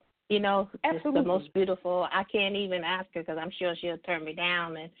that. It's the most beautiful. I can't even ask her because I'm sure she'll turn me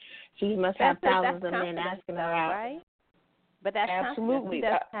down, and she must have thousands of men asking her out. Right? But that's absolutely. He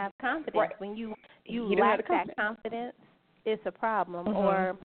doesn't have confidence. Right. When you lack that confidence, it's a problem.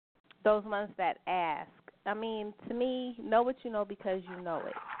 Or those ones that ask. I mean, to me, know what you know because you know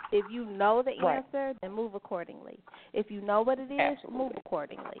it. If you know the answer, then move accordingly. If you know what it is, move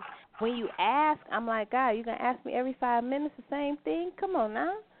accordingly. When you ask, I'm like, God, you're going to ask me every 5 minutes the same thing? Come on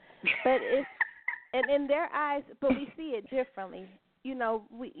now. But it's, and in their eyes, but we see it differently.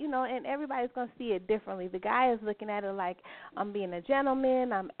 And everybody's going to see it differently. The guy is looking at it like, I'm being a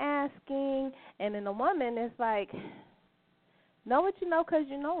gentleman, I'm asking. And then the woman is like, know what you know because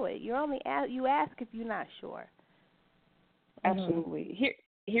you know it. You ask if you're not sure. Absolutely.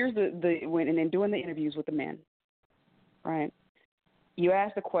 Here's when and then doing the interviews with the men. right? You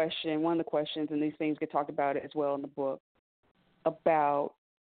asked the question, one of the questions, and these things get talked about as well in the book, about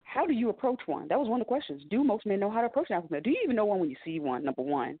how do you approach one? That was one of the questions. Do most men know how to approach an alpha male? Do you even know one when you see one, number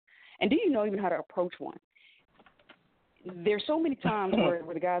one? And do you know even how to approach one? There's so many times where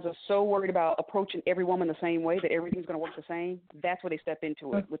the guys are so worried about approaching every woman the same way that everything's going to work the same. That's where they step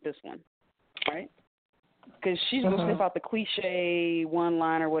into it with this one, right? Because she's going to sniff out the cliche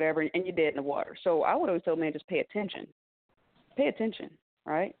one-line or whatever, and you're dead in the water. So I would always tell men, just pay attention. Pay attention,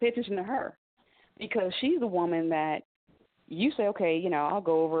 right? Pay attention to her, because she's the woman that you say, okay, I'll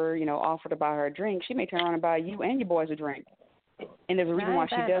go over, offer to buy her a drink. She may turn around and buy you and your boys a drink, and there's a reason why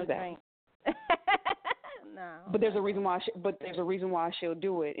she does that. No. But there's a reason why. There's a reason why she'll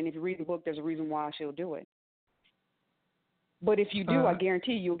do it, and if you read the book, there's a reason why she'll do it. But if you do, I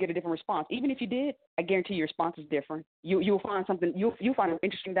guarantee you'll get a different response. Even if you did, I guarantee your response is different. You'll find something. You'll find an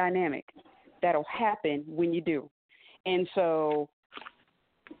interesting dynamic that'll happen when you do. And so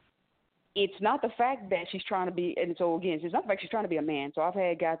it's not the fact that she's trying to be, and so again, it's not the fact she's trying to be a man. So I've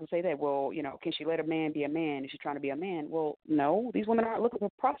had guys that say that, well, can she let a man be a man? Is she trying to be a man? Well, no, these women aren't looking for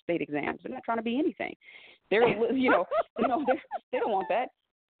prostate exams. They're not trying to be anything. They're, they don't want that.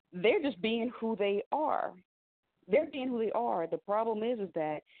 They're just being who they are. They're being who they are. The problem is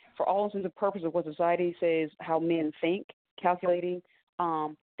that for all intents and purposes of what society says how men think, calculating,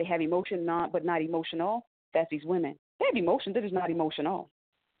 they have emotion, but not emotional. That's these women. They have emotion, they're just not emotional.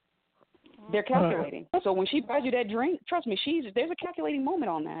 They're calculating. So when she buys you that drink, trust me, there's a calculating moment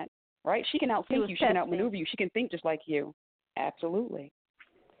on that, right? She can outthink you. She can outmaneuver you. She can think just like you. Absolutely.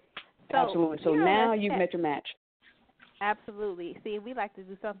 Absolutely. So now you've met your match. Absolutely. See, we like to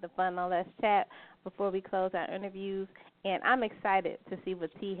do something fun on Let's Chat before we close our interviews, and I'm excited to see what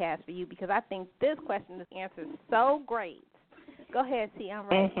T has for you, because I think this question is answered so great. Go ahead, T. I'm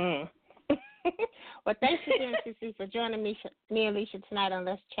ready. Mm-hmm. Well, thanks again, Cece, for joining me and Lissha tonight on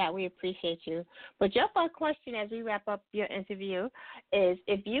Let's Chat. We appreciate you. But your first question as we wrap up your interview is,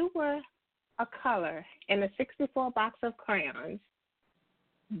 if you were a color in a 64 box of crayons,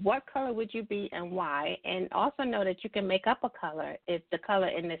 what color would you be and why? And also know that you can make up a color if the color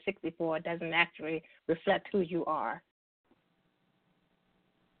in the 64 doesn't actually reflect who you are.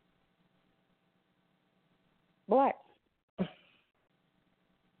 Black.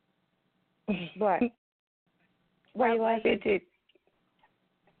 Black. Why you like it?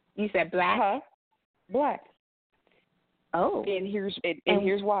 You said black? Huh? Black. Oh. And here's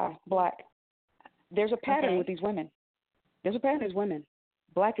why. Black. There's a pattern with these women. There's a pattern with these women.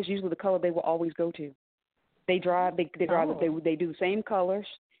 Black is usually the color they will always go to. They drive. They do the same colors.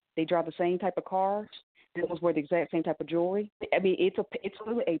 They drive the same type of cars. They almost wear the exact same type of jewelry. I mean, it's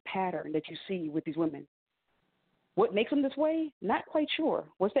literally a pattern that you see with these women. What makes them this way? Not quite sure.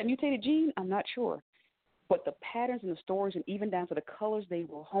 What's that mutated gene? I'm not sure. But the patterns and the stories, and even down to the colors, they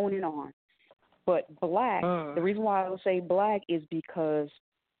will hone in on. But black, the reason why I would say black is because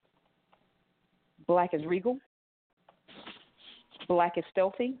black is regal. Black is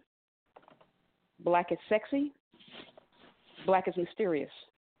stealthy. Black is sexy. Black is mysterious.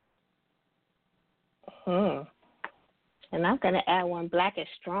 And I'm going to add one. Black is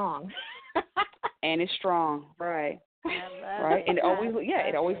strong. And it's strong, right? Right, and it always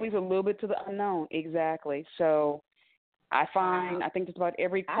leaves a little bit to the unknown. Exactly. So I think just about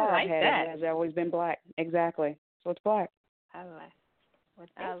every card has always been black. Exactly. So it's black. I like. Well,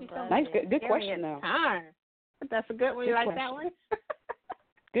 thank you so nice, good question though. That's a good one. You like that one?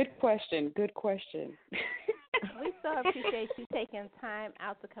 Good question. Good question. We so appreciate you taking time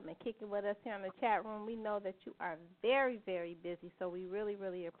out to come and kick it with us here in the chat room. We know that you are very, very busy, so we really,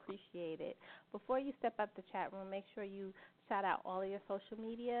 really appreciate it. Before you step out the chat room, make sure you shout out all of your social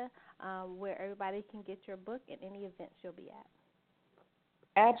media where everybody can get your book and any events you'll be at.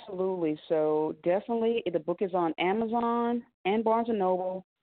 Absolutely. So definitely the book is on Amazon and Barnes & Noble,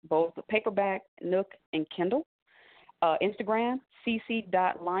 both the paperback, Nook, and Kindle. Instagram,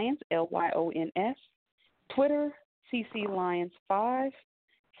 cc.lyons, Lyons. Twitter, cclyons5.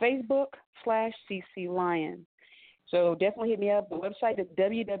 Facebook, /cclyons. So definitely hit me up. The website is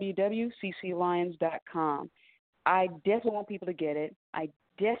www.cclyons.com. I definitely want people to get it. I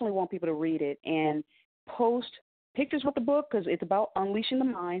definitely want people to read it and post pictures with the book, because it's about unleashing the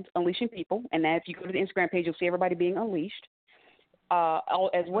minds, unleashing people. And that if you go to the Instagram page, you'll see everybody being unleashed.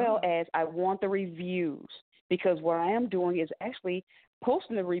 As well as I want the reviews, because what I am doing is actually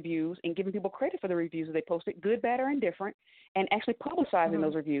posting the reviews and giving people credit for the reviews that they posted, good, bad, or indifferent, and actually publicizing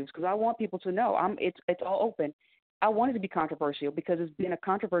those reviews, because I want people to know it's all open. I want it to be controversial because it's been a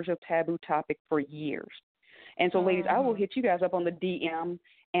controversial taboo topic for years. And so, ladies, I will hit you guys up on the DM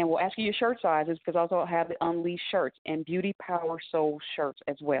And we'll ask you your shirt sizes because I also have the Unleashed shirts and Beauty Power Soul shirts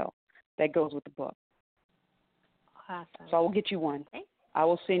as well. That goes with the book. Awesome. So I will get you one. Okay. I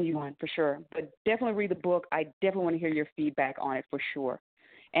will send you one for sure. But definitely read the book. I definitely want to hear your feedback on it for sure.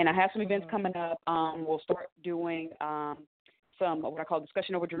 And I have some events coming up. We'll start doing some what I call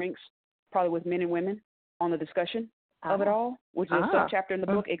discussion over drinks, probably with men and women on the discussion of it all, which is a sub-chapter in the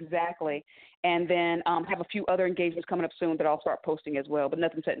book. Exactly. And then have a few other engagements coming up soon that I'll start posting as well, but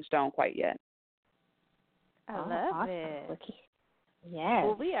nothing set in stone quite yet. I love it. Yes.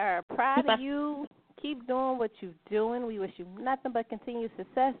 Well, we are proud of you. Keep doing what you're doing. We wish you nothing but continued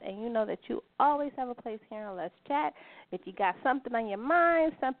success, and you know that you always have a place here on Let's Chat. If you got something on your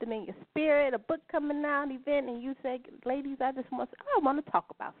mind, something in your spirit, a book coming out, event, and you say, ladies, I want to talk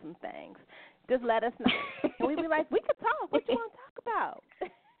about some things, just let us know. And we'd be like, we could talk. What you want to talk about?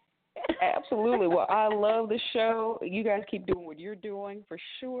 Absolutely. Well, I love the show. You guys keep doing what you're doing for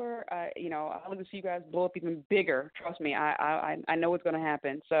sure. I love to see you guys blow up even bigger. Trust me, I know it's going to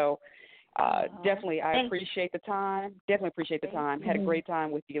happen. So definitely, I appreciate the time. Definitely appreciate the time. Had a great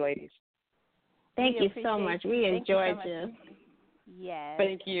time with you, ladies. Thank you so much. We enjoyed you. Yes.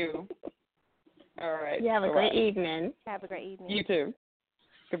 Thank you. All right. You have a great evening. Have a great evening. You too.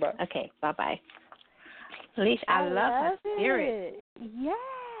 Goodbye. Okay. Bye-bye. Lissha, I love her spirit.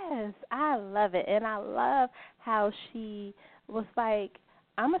 Yes, I love it. And I love how she was like,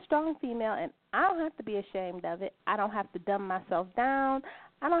 I'm a strong female, and I don't have to be ashamed of it. I don't have to dumb myself down.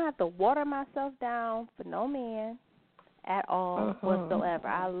 I don't have to water myself down for no man at all whatsoever.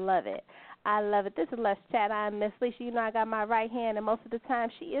 I love it. I love it. This is Let's Chat. I'm Miss Lissha. You know I got my right hand, and most of the time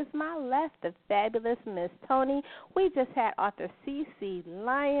she is my left, the fabulous Miss Toni. We just had author C.C.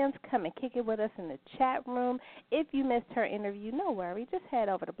 Lyons come and kick it with us in the chat room. If you missed her interview, no worry. Just head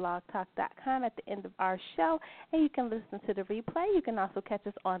over to blogtalk.com at the end of our show, and you can listen to the replay. You can also catch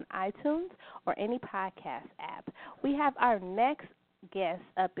us on iTunes or any podcast app. We have our next guest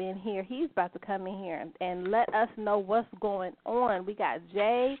up in here. He's about to come in here and let us know what's going on. We got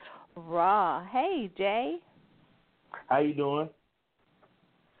Jay Raw. Hey, Jay. How you doing?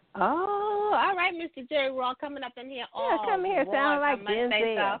 Oh, all right, Mr. J. Raw coming up in here. Come here. Sound like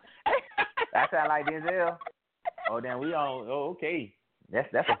Denzel. That sound like Denzel. Oh, then we on. Oh, okay. That's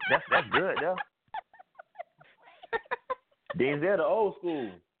good though. Denzel, the old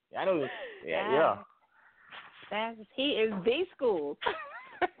school. I know. Yeah. He is the school.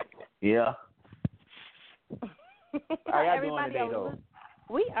 Yeah. How y'all doing Everybody today, though?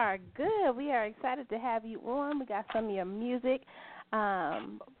 We are good. We are excited to have you on. We got some of your music,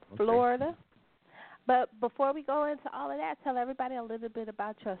 Florida. But before we go into all of that, tell everybody a little bit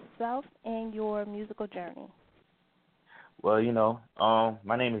about yourself and your musical journey. Well,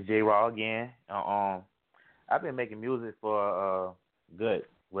 my name is J. Raw again. I've been making music for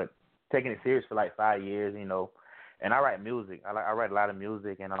taking it serious for like 5 years, and I write music. I write a lot of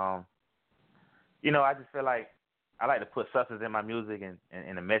music, and I just feel like I like to put substance in my music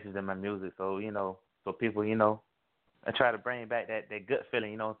and a message in my music, so people, I try to bring back that good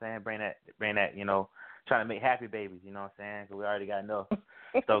feeling, you know what I'm saying? Bring that, trying to make happy babies, you know what I'm saying? Because we already got enough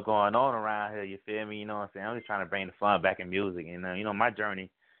stuff going on around here, you feel me? You know what I'm saying? I'm just trying to bring the fun back in music, and my journey,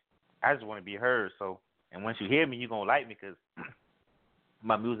 I just want to be heard. So, and once you hear me, you're gonna like me because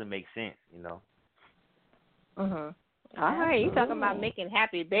my music makes sense, All right, you talking about making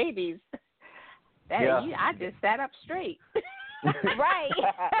happy babies? I just sat up straight. Right.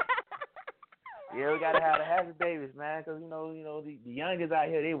 Yeah, we gotta have the happy babies, man, because the youngest out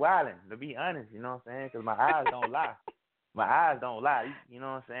here, they wildin'. To be honest, you know what I'm saying? Because my eyes don't lie. My eyes don't lie. You know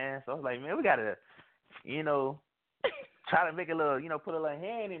what I'm saying? So I was like, man, we gotta, try to make a little, put a little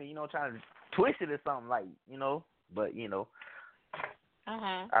hand in it, trying to twist it or something like, but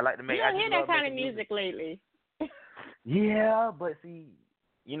I like to make. You don't hear that kind of music lately. Yeah, but see,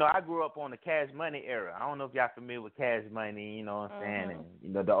 I grew up on the Cash Money era. I don't know if y'all familiar with Cash Money, you know what I'm saying,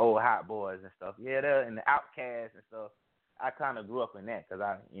 and the old Hot Boys and stuff. Yeah, and the Outcasts and stuff. I kind of grew up in that because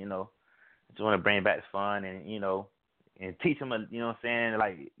I just want to bring back the fun and and teach them, you know what I'm saying,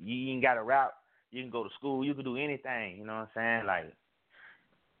 like you ain't got to rap, you can go to school, you can do anything, you know what I'm saying, like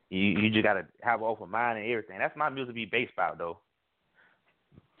you just got to have an open mind and everything. That's my music be based about though.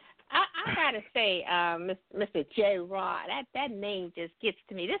 I gotta say, Mr. J. Raw, that name just gets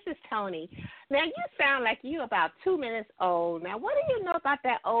to me. This is Toni. Now you sound like you about 2 minutes old. Now, what do you know about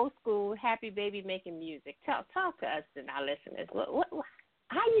that old school happy baby making music? Talk to us and our listeners.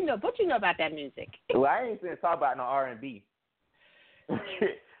 How you know? What you know about that music? Well, I ain't gonna talk about no R&B,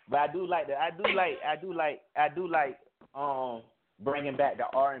 but I do like bringing back the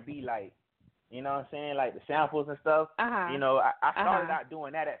R&B, like You know what I'm saying? Like the samples and stuff. You know, I started out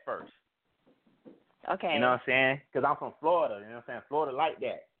doing that at first. Okay. You know what I'm saying? Because I'm from Florida. You know what I'm saying? Florida like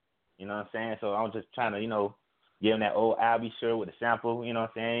that. You know what I'm saying? So I'm just trying to, give them that old Albie shirt with the sample. You know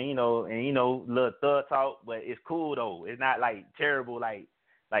what I'm saying? Little thug talk, but it's cool though. It's not like terrible, like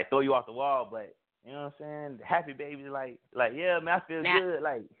throw you off the wall. But you know what I'm saying? Happy baby, like yeah, man, I feel good.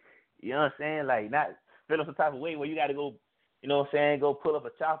 Like, you know what I'm saying? Like not feeling some type of way where you got to go. You know what I'm saying? Go pull up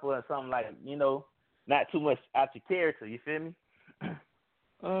a chopper or something like, not too much out your character. You feel me?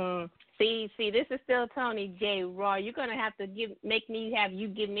 See, this is still Toni J. Raw. You're gonna have to make me have you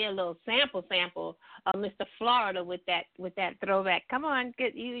give me a little sample of Mr. Florida with that throwback. Come on,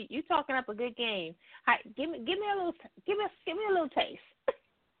 you talking up a good game. Hi, give me a little taste.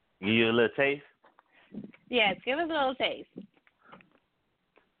 Give you a little taste? Yes, give us a little taste.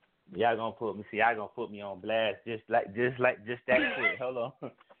 Y'all gonna put me on blast just that quick. Hold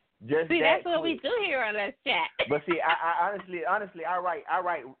on. Just see, that that's what quick. we do here on Let's Chat. But see, I honestly, I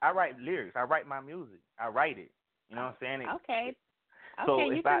write lyrics. I write my music. I write it. You know what I'm saying? Okay. So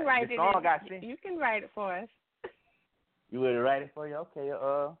okay, you can write the it. Song I sing, you can write it for us. You would write it for you? Okay.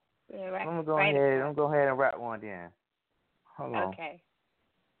 Yeah, I'm gonna go ahead. I'm gonna go ahead and rap one then. Hold on. Okay.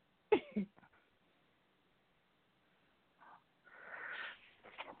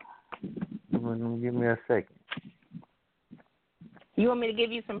 Give me a second. You want me to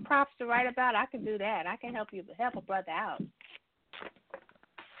give you some props to write about? I can do that. I can help a brother out.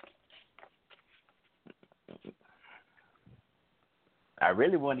 I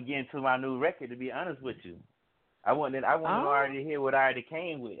really want to get into my new record, to be honest with you. I want to already hear what I already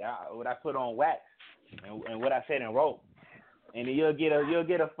came with, what I put on wax, and what I said and wrote, and then you'll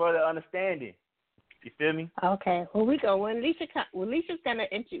get a further understanding. You feel me? Okay. Well, we go when Lisha's we're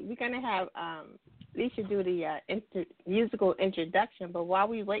gonna have Lissha do the musical introduction. But while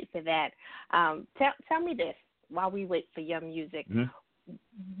we wait for that, tell me this. While we wait for your music,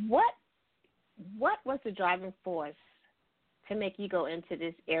 what was the driving force to make you go into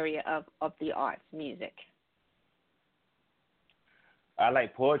this area of the arts, music? I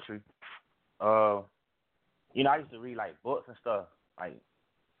like poetry. I used to read like books and stuff,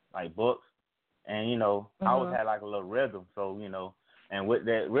 like books. And, I always had like a little rhythm. So, and with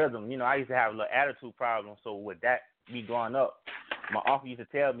that rhythm, I used to have a little attitude problem. So with that, me growing up, my uncle used to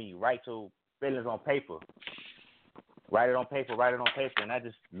tell me, write your feelings on paper. Write it on paper. And I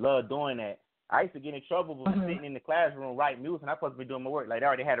just love doing that. I used to get in trouble with sitting in the classroom writing music, and I supposed to be doing my work. Like, they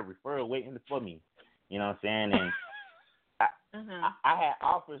already had a referral waiting for me. You know what I'm saying? And I had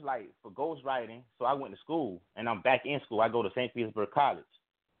offers, like, for ghostwriting, so I went to school, and I'm back in school. I go to St. Petersburg College,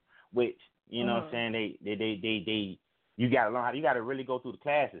 which, you know what I'm saying, they you got to learn how, you got to really go through the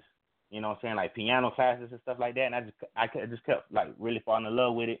classes, you know what I'm saying, like piano classes and stuff like that, and I just kept, like, really falling in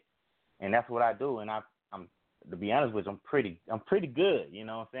love with it, and that's what I do, and I'm to be honest with you, I'm pretty good, you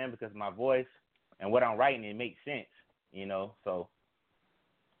know what I'm saying, because my voice and what I'm writing, it makes sense, so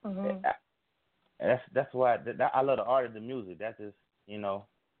that's why I love the art of the music. That's just,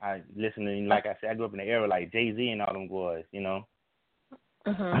 I listen to, like I said, I grew up in the era like Jay-Z and all them boys,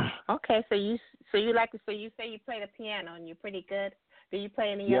 Okay, so you say you play the piano and you're pretty good. Do you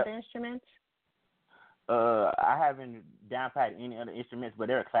play any other instruments? I haven't down pat any other instruments, but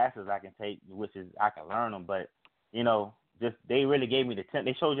there are classes I can take, which is I can learn them. But just they really gave me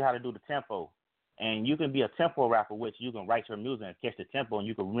they showed you how to do the tempo, and you can be a tempo rapper, which you can write your music and catch the tempo, and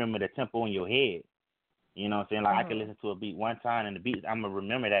you can remember the tempo in your head. You know what I'm saying? Like I can listen to a beat one time, and the beat I'm gonna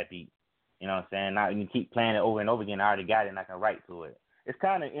remember that beat. You know what I'm saying? Now you can keep playing it over and over again. I already got it, and I can write to it. It's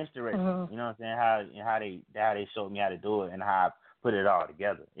kind of interesting, you know what I'm saying? How they showed me how to do it and how I put it all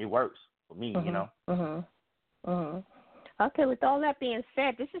together. It works for me, Okay, with all that being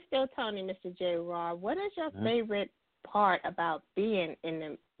said, this is still Toni, Mr. J. Raw. What is your favorite part about being in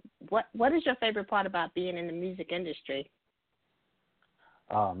the What is your favorite part about being in the music industry?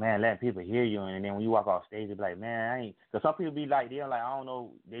 Oh man, letting people hear you, and then when you walk off stage, they be like, man, I ain't. Cause some people be like, they're like, I don't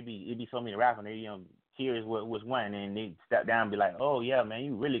know, it be so many rapping, they curious which one, and they step down and be like, oh yeah, man,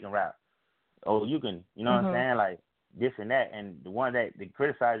 you really can rap. Oh, you can, you know what I'm saying, like this and that, and the one that they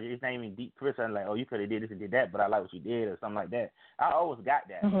criticize you, it's not even deep criticizing, like, oh, you could have did this and did that, but I like what you did or something like that. I always got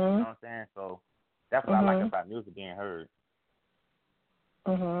that, you know what I'm saying? So that's what I like about music being heard.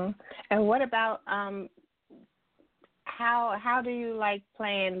 And what about how do you like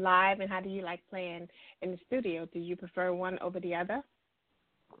playing live, and how do you like playing in the studio? Do you prefer one over the other?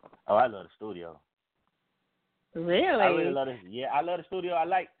 Oh, I love the studio. Really? I really love it. Yeah, I love the studio. I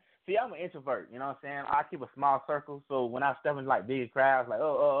like See, I'm an introvert. You know what I'm saying? I keep a small circle, so when I step in like big crowds, like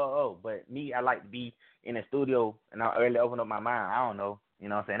oh. But me, I like to be in the studio and I early open up my mind. I don't know. You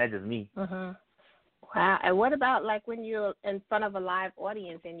know what I'm saying? That's just me. Wow. And what about like when you're in front of a live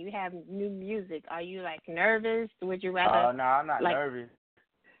audience and you have new music? Are you like nervous? Would you rather? No, I'm not nervous.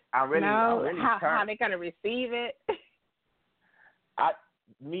 I'm really how turned. they gonna receive it?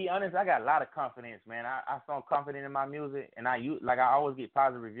 Honest, I got a lot of confidence, man. I feel confident in my music, and I always get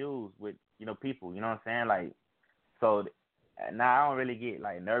positive reviews with people. You know what I'm saying? Like, so now I don't really get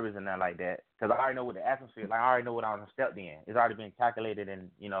like nervous and nothing like that because I already know what the atmosphere. Like I already know what I'm stepped in. It's already been calculated, and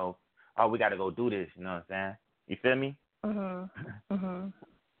oh, we got to go do this. You know what I'm saying? You feel me?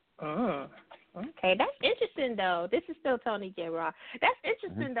 Okay, that's interesting though. This is still Toni J. Raw. That's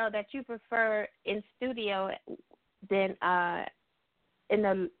interesting though that you prefer in studio than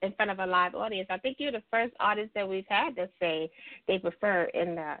in front of a live audience. I think you're the first artist that we've had that say they prefer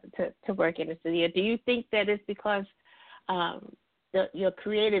to work in the studio. Do you think that it's because your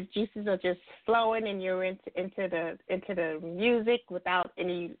creative juices are just flowing and you're into the music without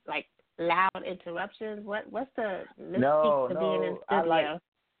any like loud interruptions? What's the mystique to being in studio?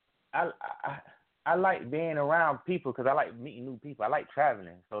 I like being around people because I like meeting new people. I like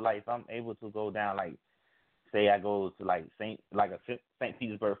traveling. So like if I'm able to go down, like say I go to like St.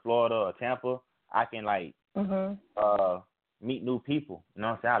 Petersburg, Florida or Tampa, I can like meet new people. You know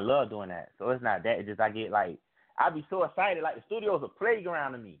what I'm saying? I love doing that. So it's not that. It's just I be so excited. Like the studio is a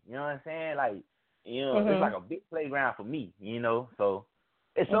playground to me. You know what I'm saying? Like it's like a big playground for me. So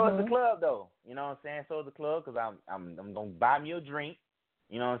it's the club though. You know what I'm saying? So it's the club because I'm gonna buy me a drink.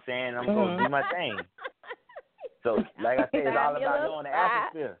 You know what I'm saying? I'm going to do my thing. So, like I said, it's all about knowing the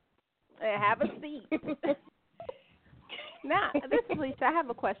atmosphere. And have a seat. Now, this is Lissha. I have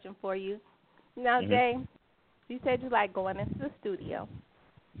a question for you. Now, Jay, you said you like going into the studio.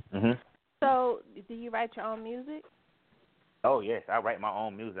 So, do you write your own music? Oh, yes. I write my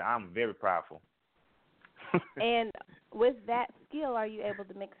own music. I'm very proudful. And with that skill, are you able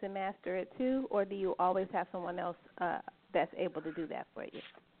to mix and master it too, or do you always have someone else that's able to do that for you?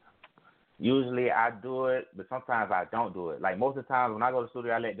 Usually I do it, but sometimes I don't do it. Like most of the time when I go to the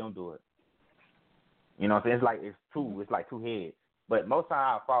studio, I let them do it. You know what I'm saying? It's like two heads. But most of the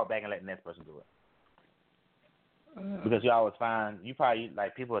time I fall back and let the next person do it. Because you always find, you probably,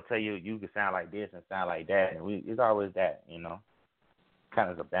 like people will tell you can sound like this and sound like that. And it's always that, kind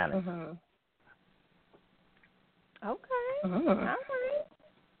of a balance. Okay. All right.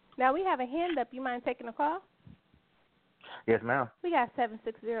 Now we have a hand up. You mind taking a call? Yes, ma'am. We got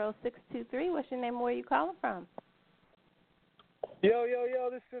 760-623. What's your name? Where are you calling from? Yo,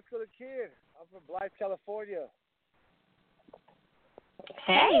 this is Cisco the Kid. I'm from Blythe, California.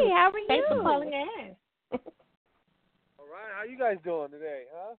 Hey, how are you? Thanks for calling in. All right, how you guys doing today,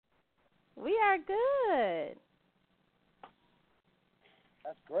 huh? We are good.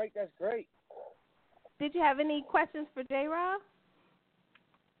 That's great. Did you have any questions for J-Rob?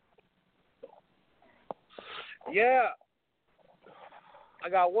 Yeah. I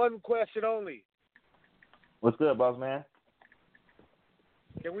got one question only. What's good, boss man?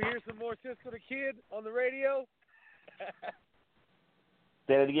 Can we hear some more Cisco the Kid on the radio?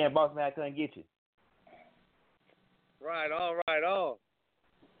 Say it again, boss man. I couldn't get you. Right on.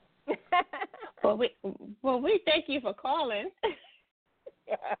 Well, we thank you for calling.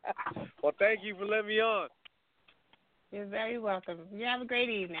 Well, thank you for letting me on. You're very welcome. You have a great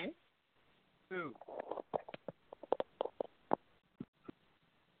evening. Too.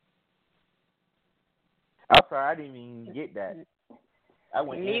 I'm sorry, I didn't even get that. I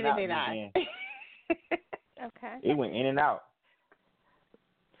went in and out. Neither did I. Okay. It went in and out.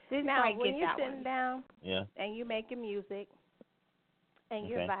 Now, when you're sitting down and you're making music and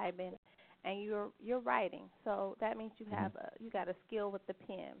you're vibing and you're writing, so that means you have you got a skill with the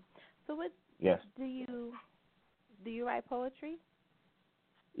pen. So what? Yes. Do you write poetry?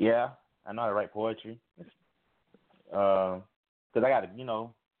 Yeah, I know how to write poetry. Because I got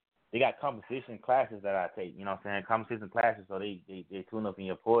they got composition classes that I take. You know what I'm saying? Composition classes, so they tune up in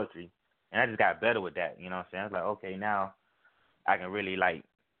your poetry, and I just got better with that. You know what I'm saying? It's like, okay, now I can really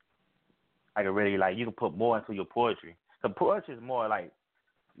you can put more into your poetry. So poetry is more like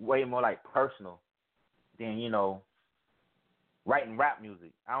way more like personal than writing rap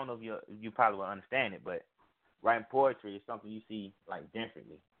music. I don't know if you probably will understand it, but writing poetry is something you see like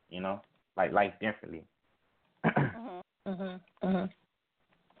differently. Like life differently.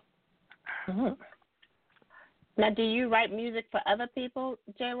 Now, do you write music for other people,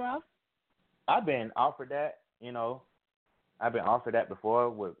 J. Ross? I've been offered that. I've been offered that before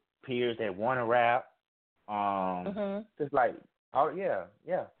with peers that want to rap. Just like, oh yeah.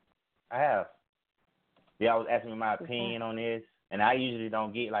 I have. Yeah, I was asking my opinion on this, and I usually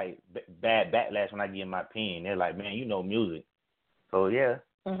don't get like bad backlash when I give my opinion. They're like, man, you know music. So yeah,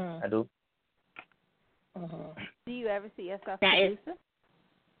 I do. Do you ever see yourself producing?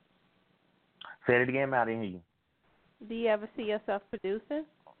 Say it again, I didn't hear you. Do you ever see yourself producing?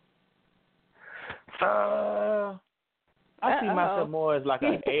 I see myself more as like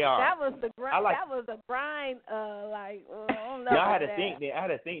an AR. That was the grind. That was a grind. I don't know. Yeah, I had to think. I had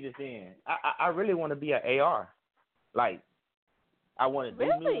to think this in. I really want to be an AR. Like, I want to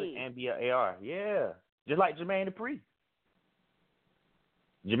do music and be an AR. Yeah, just like Jermaine Dupri.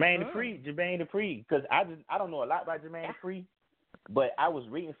 Jermaine Dupri. Because I don't know a lot about Jermaine Dupri, but I was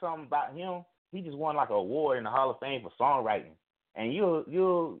reading something about him. He just won like an award in the Hall of Fame for songwriting, and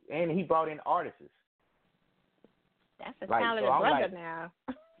and he brought in artists. That's a talented brother now.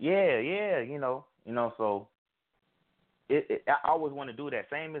 Yeah, you know. So I always want to do that.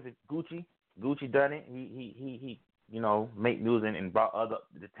 Same as Gucci. Gucci done it. He make music and brought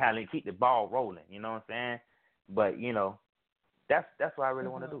the talent, keep the ball rolling. You know what I'm saying? But that's what I really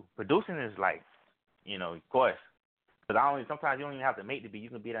want to do. Producing is like, of course. Because sometimes you don't even have to make the beat. You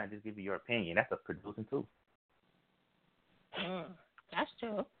can be there and just give you your opinion. That's a producing too. That's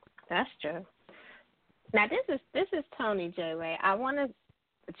true. Now this is Toni J. Ray. I want to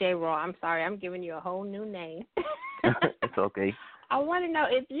J. Raw. I'm sorry, I'm giving you a whole new name. It's okay. I want to know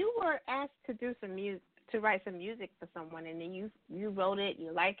if you were asked to do some music, to write some music for someone, and then you wrote it,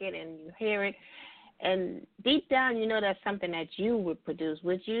 you like it, and you hear it, and deep down you know that's something that you would produce.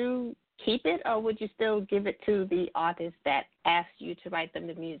 Would you keep it, or would you still give it to the artist that asked you to write them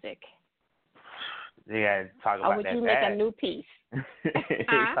the music? Yeah, talk about that. Or would you make a new piece?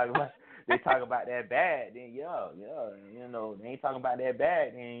 They talk about that bad, then yeah, they ain't talking about that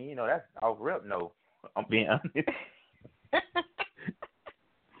bad, then that's off rip. No, I'm being honest.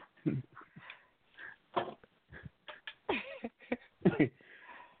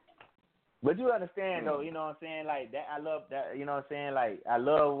 But you understand though, you know what I'm saying? Like that, I love that. You know what I'm saying? Like I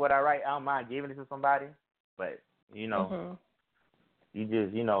love what I write. I don't mind giving it to somebody, but you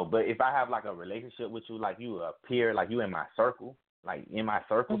just But if I have like a relationship with you, like you a peer, like you in my circle, like in my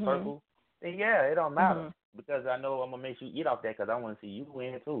circle. Then yeah, it don't matter because I know I'm gonna make you eat off that because I want to see you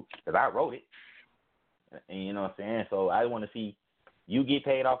win too because I wrote it, and you know what I'm saying. So I want to see you get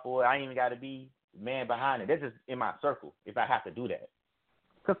paid off for it. I ain't even got to be the man behind it. That's just in my circle. If I have to do that,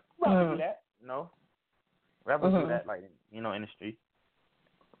 because rappers do that, rappers do that, like in the street,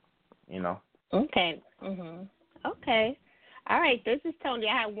 Okay. Okay. All right. This is Toni.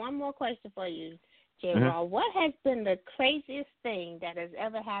 I have one more question for you. J-Raw, what has been the craziest thing that has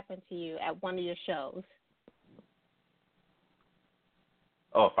ever happened to you at one of your shows?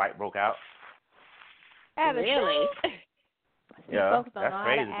 Oh, a fight broke out. Really? Yeah, folks that's don't know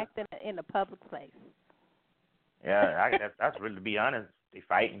crazy. how to act in a public place. Yeah, that's really, to be honest, they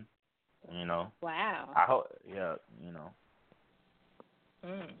fighting. Wow. I hope, a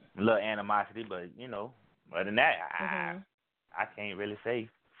little animosity, but other than that, I can't really say.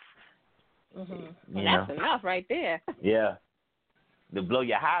 Well, that's enough right there. Yeah. To blow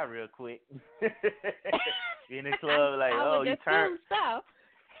your high real quick. In the club, like, you turn.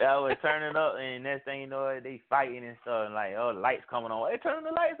 I was turning up, and next thing you know, they fighting and stuff, and like, the lights coming on. Hey, turn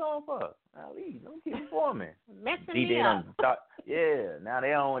the lights on for. Don't keep performing. Messing me up. Now they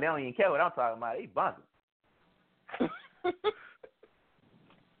don't even care what I'm talking about. They bumping.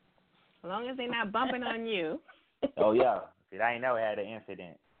 As long as they're not bumping on you. Oh yeah. See, I ain't never had an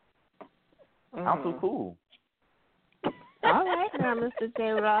incident. I'm too cool. All right, now, Mr.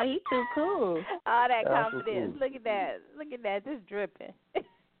 J-Raw, he's too cool. All that confidence. Cool. Look at that, just dripping.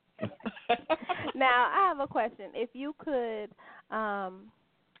 Now, I have a question. If you could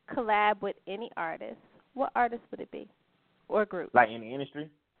collab with any artist, what artist would it be, or group? Like in the industry?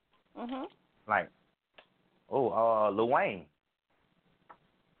 Like, Lil Wayne.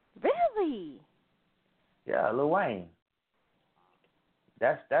 Really? Yeah, Lil Wayne.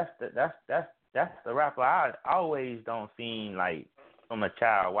 That's the rapper I always don't seem like from a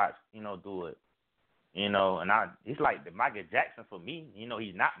child watch, do it. And he's like the Michael Jackson for me.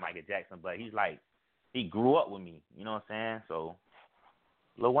 He's not Michael Jackson, but he's like, he grew up with me. You know what I'm saying? So,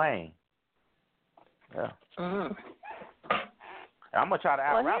 Lil Wayne. Yeah. I'm going to try to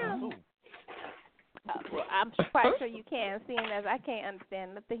out-rap him, too. Well, I'm quite sure you can, seeing as I can't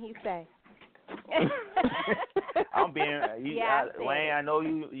understand nothing he say. I'm being Wayne. I know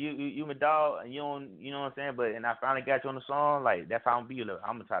you my dog, and you don't, you know what I'm saying. But and I finally got you on the song. Like that's how I'm be. I'm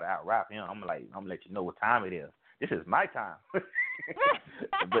gonna try to out rap him. I'm gonna let you know what time it is. This is my time.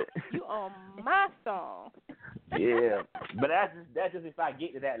 But you on my song. Yeah, but that's just if I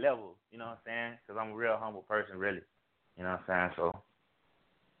get to that level, you know what I'm saying? Because I'm a real humble person, really. You know what I'm saying? So,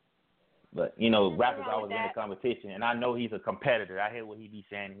 but you know, rappers always in a competition, and I know he's a competitor. I hear what he be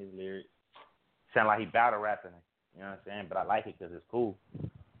saying in his lyrics. Sound like he battle rapping. You know what I'm saying? But I like it because it's cool.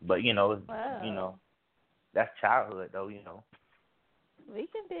 But you know, that's childhood though. You know. We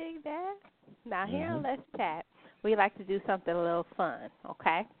can dig that. Now here on Let's Chat, we like to do something a little fun.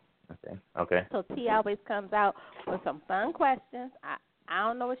 Okay. Okay. So T always comes out with some fun questions. I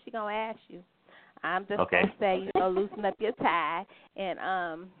don't know what she's gonna ask you. I'm just gonna say, loosen up your tie, and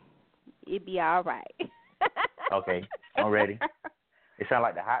it'll be all right. Okay, I'm ready. It sounds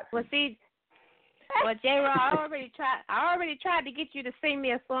like the hot seat. Well, J-Roll, I already tried to get you to sing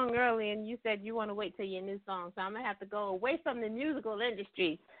me a song early, and you said you want to wait till your new song. So I'm gonna have to go away from the musical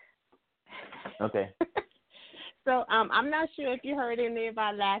industry. Okay. So I'm not sure if you heard any of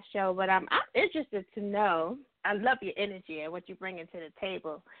our last show, but I'm interested to know. I love your energy and what you bring into the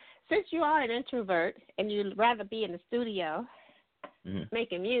table. Since you are an introvert and you'd rather be in the studio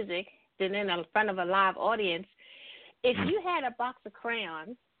making music than in front of a live audience, if you had a box of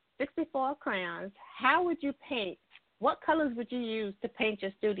crayons, 64 crayons, how would you paint? What colors would you use to paint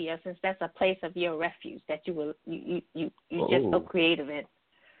your studio, since that's a place of your refuge that you just so creative in?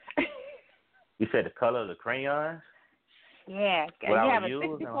 You said the color of the crayons? Yeah, you have a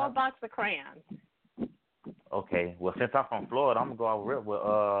 64 box of crayons. Okay, well, since I'm from Florida, I'm going to go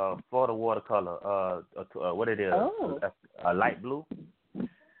with Florida watercolor. What it is? A light blue?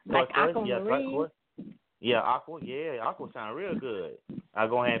 Like aquamarine? Yeah, aqua. Yeah, aqua sound real good. I'll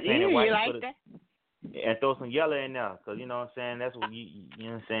go ahead and paint it white. You like that? And throw some yellow in there, because you know what I'm saying? That's what you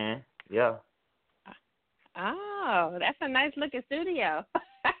know what I'm saying? Yeah. Oh, that's a nice looking studio.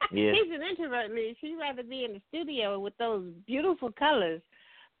 Yeah. He's an introvert, Liz. He'd rather be in the studio with those beautiful colors,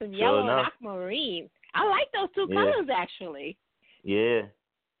 some yellow and aquamarine. I like those two colors, actually. Yeah.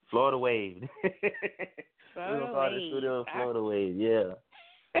 Florida wave. Florida We're going to call the studio Florida wave,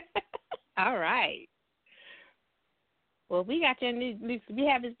 yeah. All right. Well, we got your we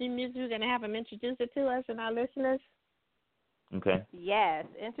have his new music. We're going to have him introduce it to us and our listeners. Okay. Yes.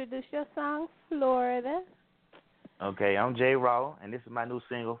 Introduce your song, Florida. Okay, I'm J. Raw, and this is my new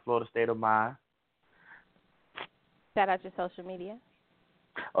single, Florida State of Mind. Shout out your social media.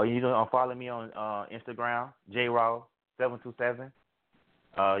 Oh, you can follow me on Instagram, JRaw727.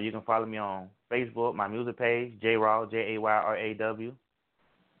 You can follow me on Facebook, my music page, JRaw, JAYRAW.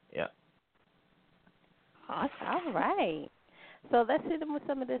 Yeah. Awesome. All right. So let's hit them with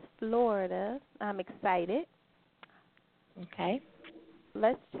some of this Florida. I'm excited. Okay.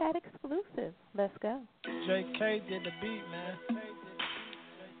 Let's Chat exclusive. Let's go. JK did the beat, man.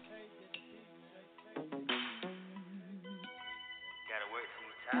 Gotta work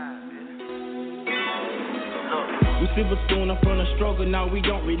some time, We silver spoon, I'm from the struggle, now we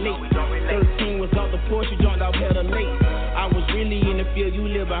don't relate. 13 was off the porch, you jumped out hella late. I was really in the field, you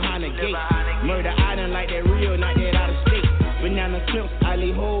live behind the gate. Murder, I done like that real, not that out of state. Banana clips, I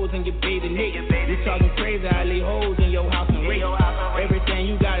lay hoes and get paid in Nate. You talking crazy, I lay hoes in your house and race. Everything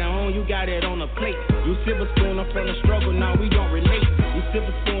you got it on, you got it on a plate. You silver spoon, I'm from the struggle, now we don't relate. You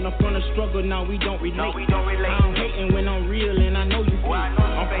silver spoon, I'm from the struggle, now we don't relate. I'm hating when I'm real and I know you fake.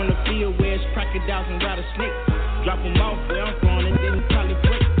 I'm from the field where it's crocodiles and rattlesnakes. Drop them off where I'm from and then probably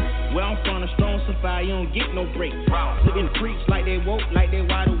break. Where I'm from, a strong supply, you don't get no break. Looking freaks like they woke, like they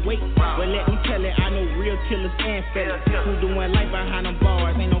wide awake. But let me tell it, I know real killers and fellas who doing life behind them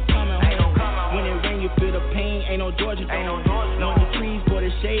bars, ain't no coming home. When it rain, you feel the pain, ain't no Georgia dome. On the trees for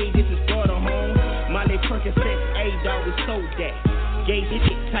the shade, this is Florida home. Molly Percocet, A-Dog, we sold that. Gay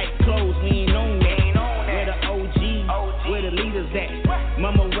shit, tight clothes, we ain't on that. Where the OGs, where the leaders at?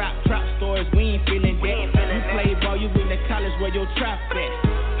 Mama rap, trap stories, we ain't feeling that. You play ball, you in the college where your trap at.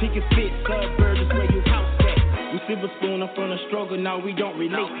 Pick a fit, suburbs is where you house at. We silver spoon, I'm from the struggle, now we don't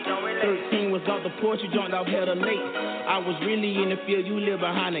relate. 13 was off the porch, you jumped out hella late. I was really in the field, you live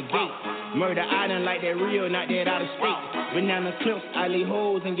behind the gate. Murder, I done like that real, not that out of state. Banana clips, I lay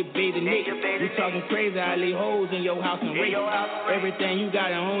hoes and get paid in Nate. You talking crazy, I lay hoes in your house and race. Everything you got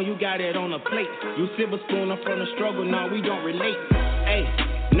it on, you got it on a plate. You silver spoon, I'm from the struggle, now we don't relate. Hey,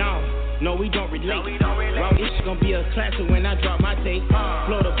 no, we don't relate. Well, it's gonna be a classic when I drop my tape.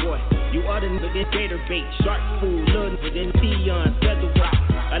 Florida boy, you other niggas get gator bait. Shark food, little within Lyons, featherweight.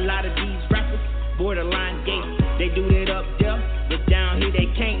 A lot of these rappers, borderline gay. They do that up there, but down here they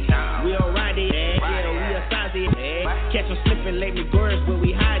can't. We alright, yeah, we a size it. Catch them slipping, let me birds where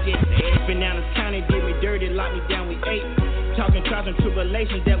we hide it. Been down the county, did me dirty, locked me down, we ate. Talking trials and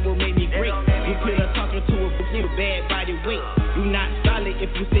tribulations that will make me great. You feel us talking to a bad body weight. You not solid if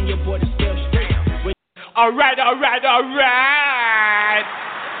you send your boy to step straight. All right.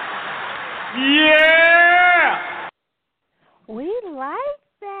 Yeah. We like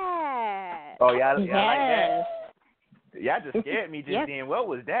that. Oh, y'all like Yes. that? Y'all just scared me just Yes. then. What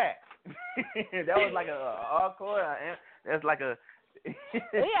was that? That was like a hardcore. That's like a.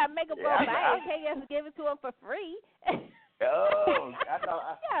 Yeah, make them go buy it. Can't just give it to them for free. Oh, I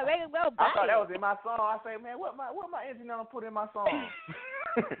thought. Yeah, make them go buy I thought that it. was in my song. I say, man, what my engineer put in my song?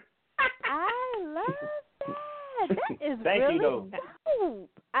 I love that. That is Thank really you, though. dope.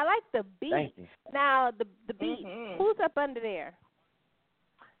 I like the beat. Thank you. Now the beat. Who's up under there?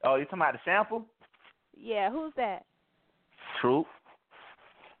 Oh, you talking about the sample? Yeah, who's that? True.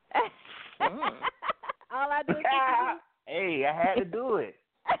 All I do is Hey, I had to do it.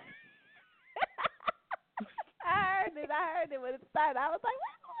 I heard it when it started. I was like,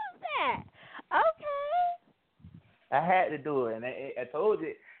 what was that? Okay. I had to do it, and I told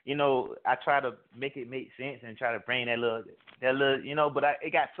you, you know, I try to make it make sense and try to bring that little, you know, but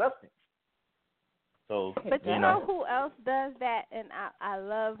it got substance. So, but you know who else does that, and I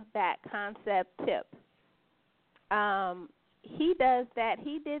love that concept tip. He does that.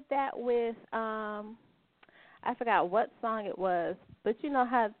 He did that with I forgot what song it was, but you know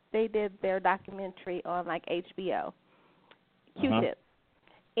how they did their documentary on like HBO, Q-Tip,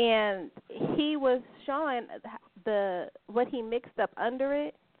 and he was showing what he mixed up under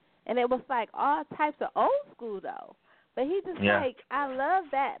it, and it was like all types of old school though. But he just like, I love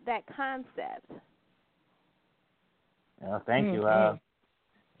that concept. Thank you.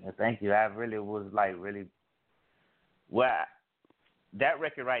 Thank you. I really was like really. Well, that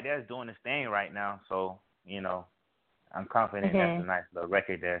record right there is doing its thing right now. So, you know, I'm confident that's a nice little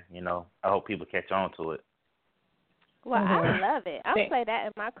record there. You know, I hope people catch on to it. Well, I love it. I'll play that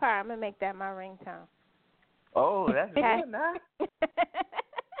in my car. I'm going to make that my ringtone. Oh, that's good now.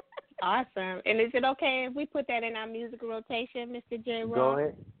 Awesome. And is it okay if we put that in our musical rotation, Mr. J.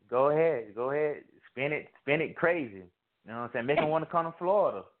 Go ahead. Spin it crazy. You know what I'm saying? Make them want to come to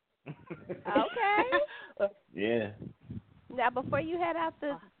Florida. Okay. Yeah. Now, before you head out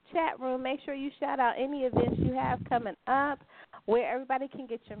the chat room, make sure you shout out any events you have coming up, where everybody can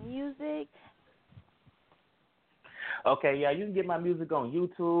get your music. Okay, yeah, you can get my music on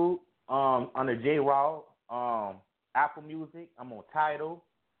YouTube, under J Raw, Apple Music. I'm on Tidal,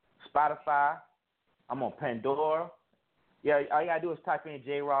 Spotify. I'm on Pandora. Yeah, all you gotta do is type in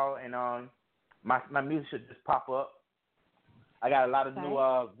J Raw, and my music should just pop up. I got a lot of new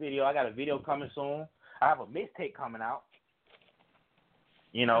video. I got a video coming soon. I have a mixtape coming out.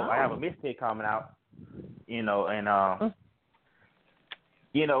 You know, I have a mixtape coming out. You know, and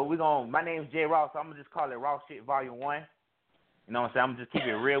you know, my name's J Raw, so I'm gonna just call it Raw Shit Volume 1. You know what I'm saying? I'm gonna just keep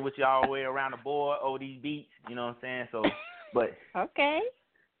it real with you all the way around the board, these beats, you know what I'm saying? So but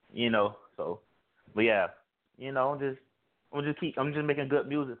you know, but yeah, you know, I'm just making good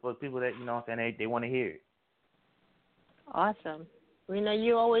music for people that, you know what I'm saying, they wanna hear it. Awesome. We know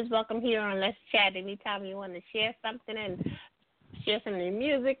you're always welcome here on Let's Chat. Anytime you want to share something and share some of your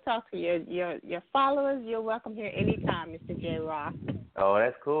music, talk to your followers, you're welcome here anytime, Mr. J. Raw. Oh,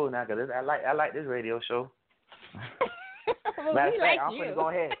 that's cool now, cause I like this radio show. Well, Matter of fact, I'm you. finna go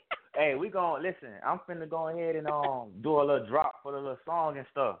ahead. Hey, I'm finna go ahead and do a little drop for the little song and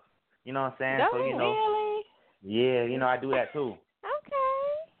stuff. You know what I'm saying? So you know. Really? Yeah, you know I do that too.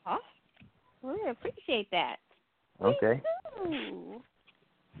 Okay. Oh, we appreciate that. Okay.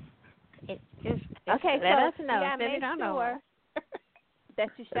 Okay, let us so know. you gotta make sure that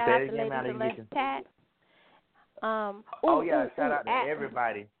you shout out the ladies and Let's Chat. Shout out to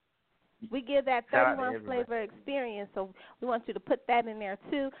everybody. We give that 31 flavor experience, so we want you to put that in there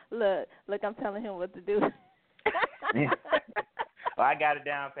too. Look, I'm telling him what to do. Well, I got it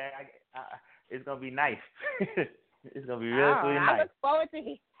down, Pat. It's gonna be nice. It's gonna be really nice.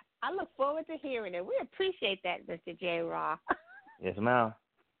 I look forward to hearing it. We appreciate that, Mr. J. Raw. Yes, ma'am.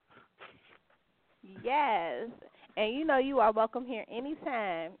 Yes. And you know you are welcome here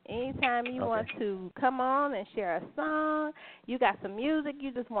anytime. Anytime you want to come on and share a song, you got some music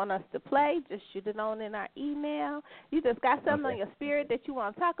you just want us to play, just shoot it on in our email. You just got something on your spirit that you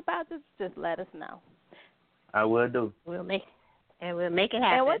want to talk about, just let us know. I will do. We'll make it happen.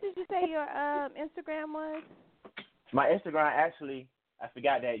 And what did you say your Instagram was? My Instagram, actually, I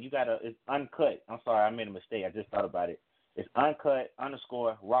forgot that it's uncut. I'm sorry, I made a mistake. I just thought about it. It's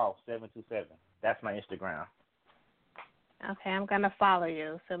uncut_raw727. That's my Instagram. Okay, I'm going to follow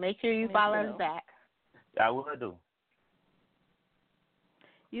you. So make sure you follow us back. I will do.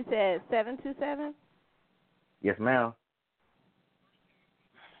 You said 727? Yes, ma'am.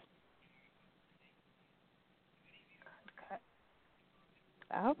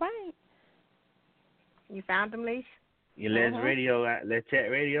 All right. You found them, Lissha? Your Let's Radio, Let's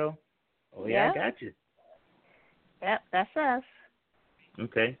Chat Radio. Oh yeah, I got you. Yep, that's us.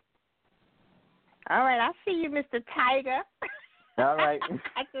 Okay. All right, I see you, Mr. Tiger. All right.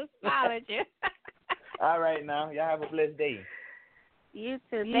 I just followed you. All right, now y'all have a blessed day. You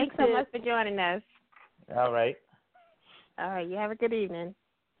too. Thanks so much for joining us. All right. All right, you have a good evening.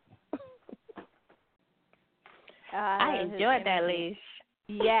 I enjoyed that, Lissha.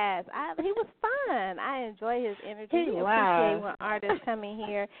 Yes, he was fun. I enjoy his energy. We appreciate when artists come in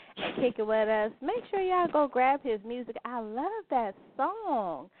here and kick it with us. Make sure y'all go grab his music. I love that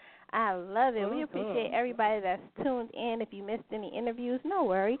song. I love it. We appreciate everybody that's tuned in. If you missed any interviews, no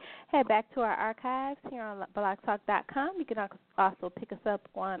worry. Head back to our archives here on blogtalk.com. You can also pick us up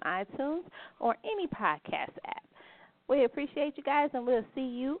on iTunes or any podcast app. We appreciate you guys, and we'll see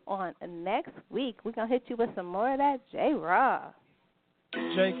you on next week. We're going to hit you with some more of that J-Raw.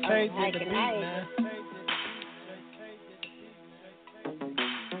 JK did the beat, man.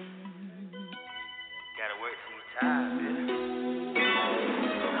 Gotta work for your time, baby.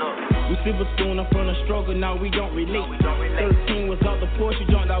 We silver spoon up from the struggle, now we don't relate. 13 was out the porch, you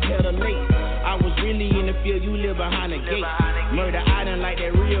jumped out hella late. I was really in the field, you live behind the gate. Murder, I done like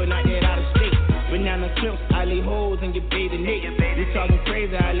that real, not that out of state. Banana clips, I lay hoes and get paid in Nate. You talking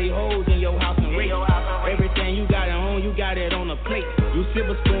crazy, I lay hoes in your house and rape. Everything you got it on, you got it on a plate. You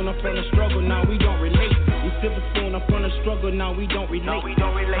silver spoon up from the struggle, now we don't relate. You silver spoon up from the struggle, now we don't relate.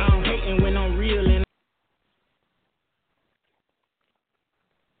 I'm hating when I'm real and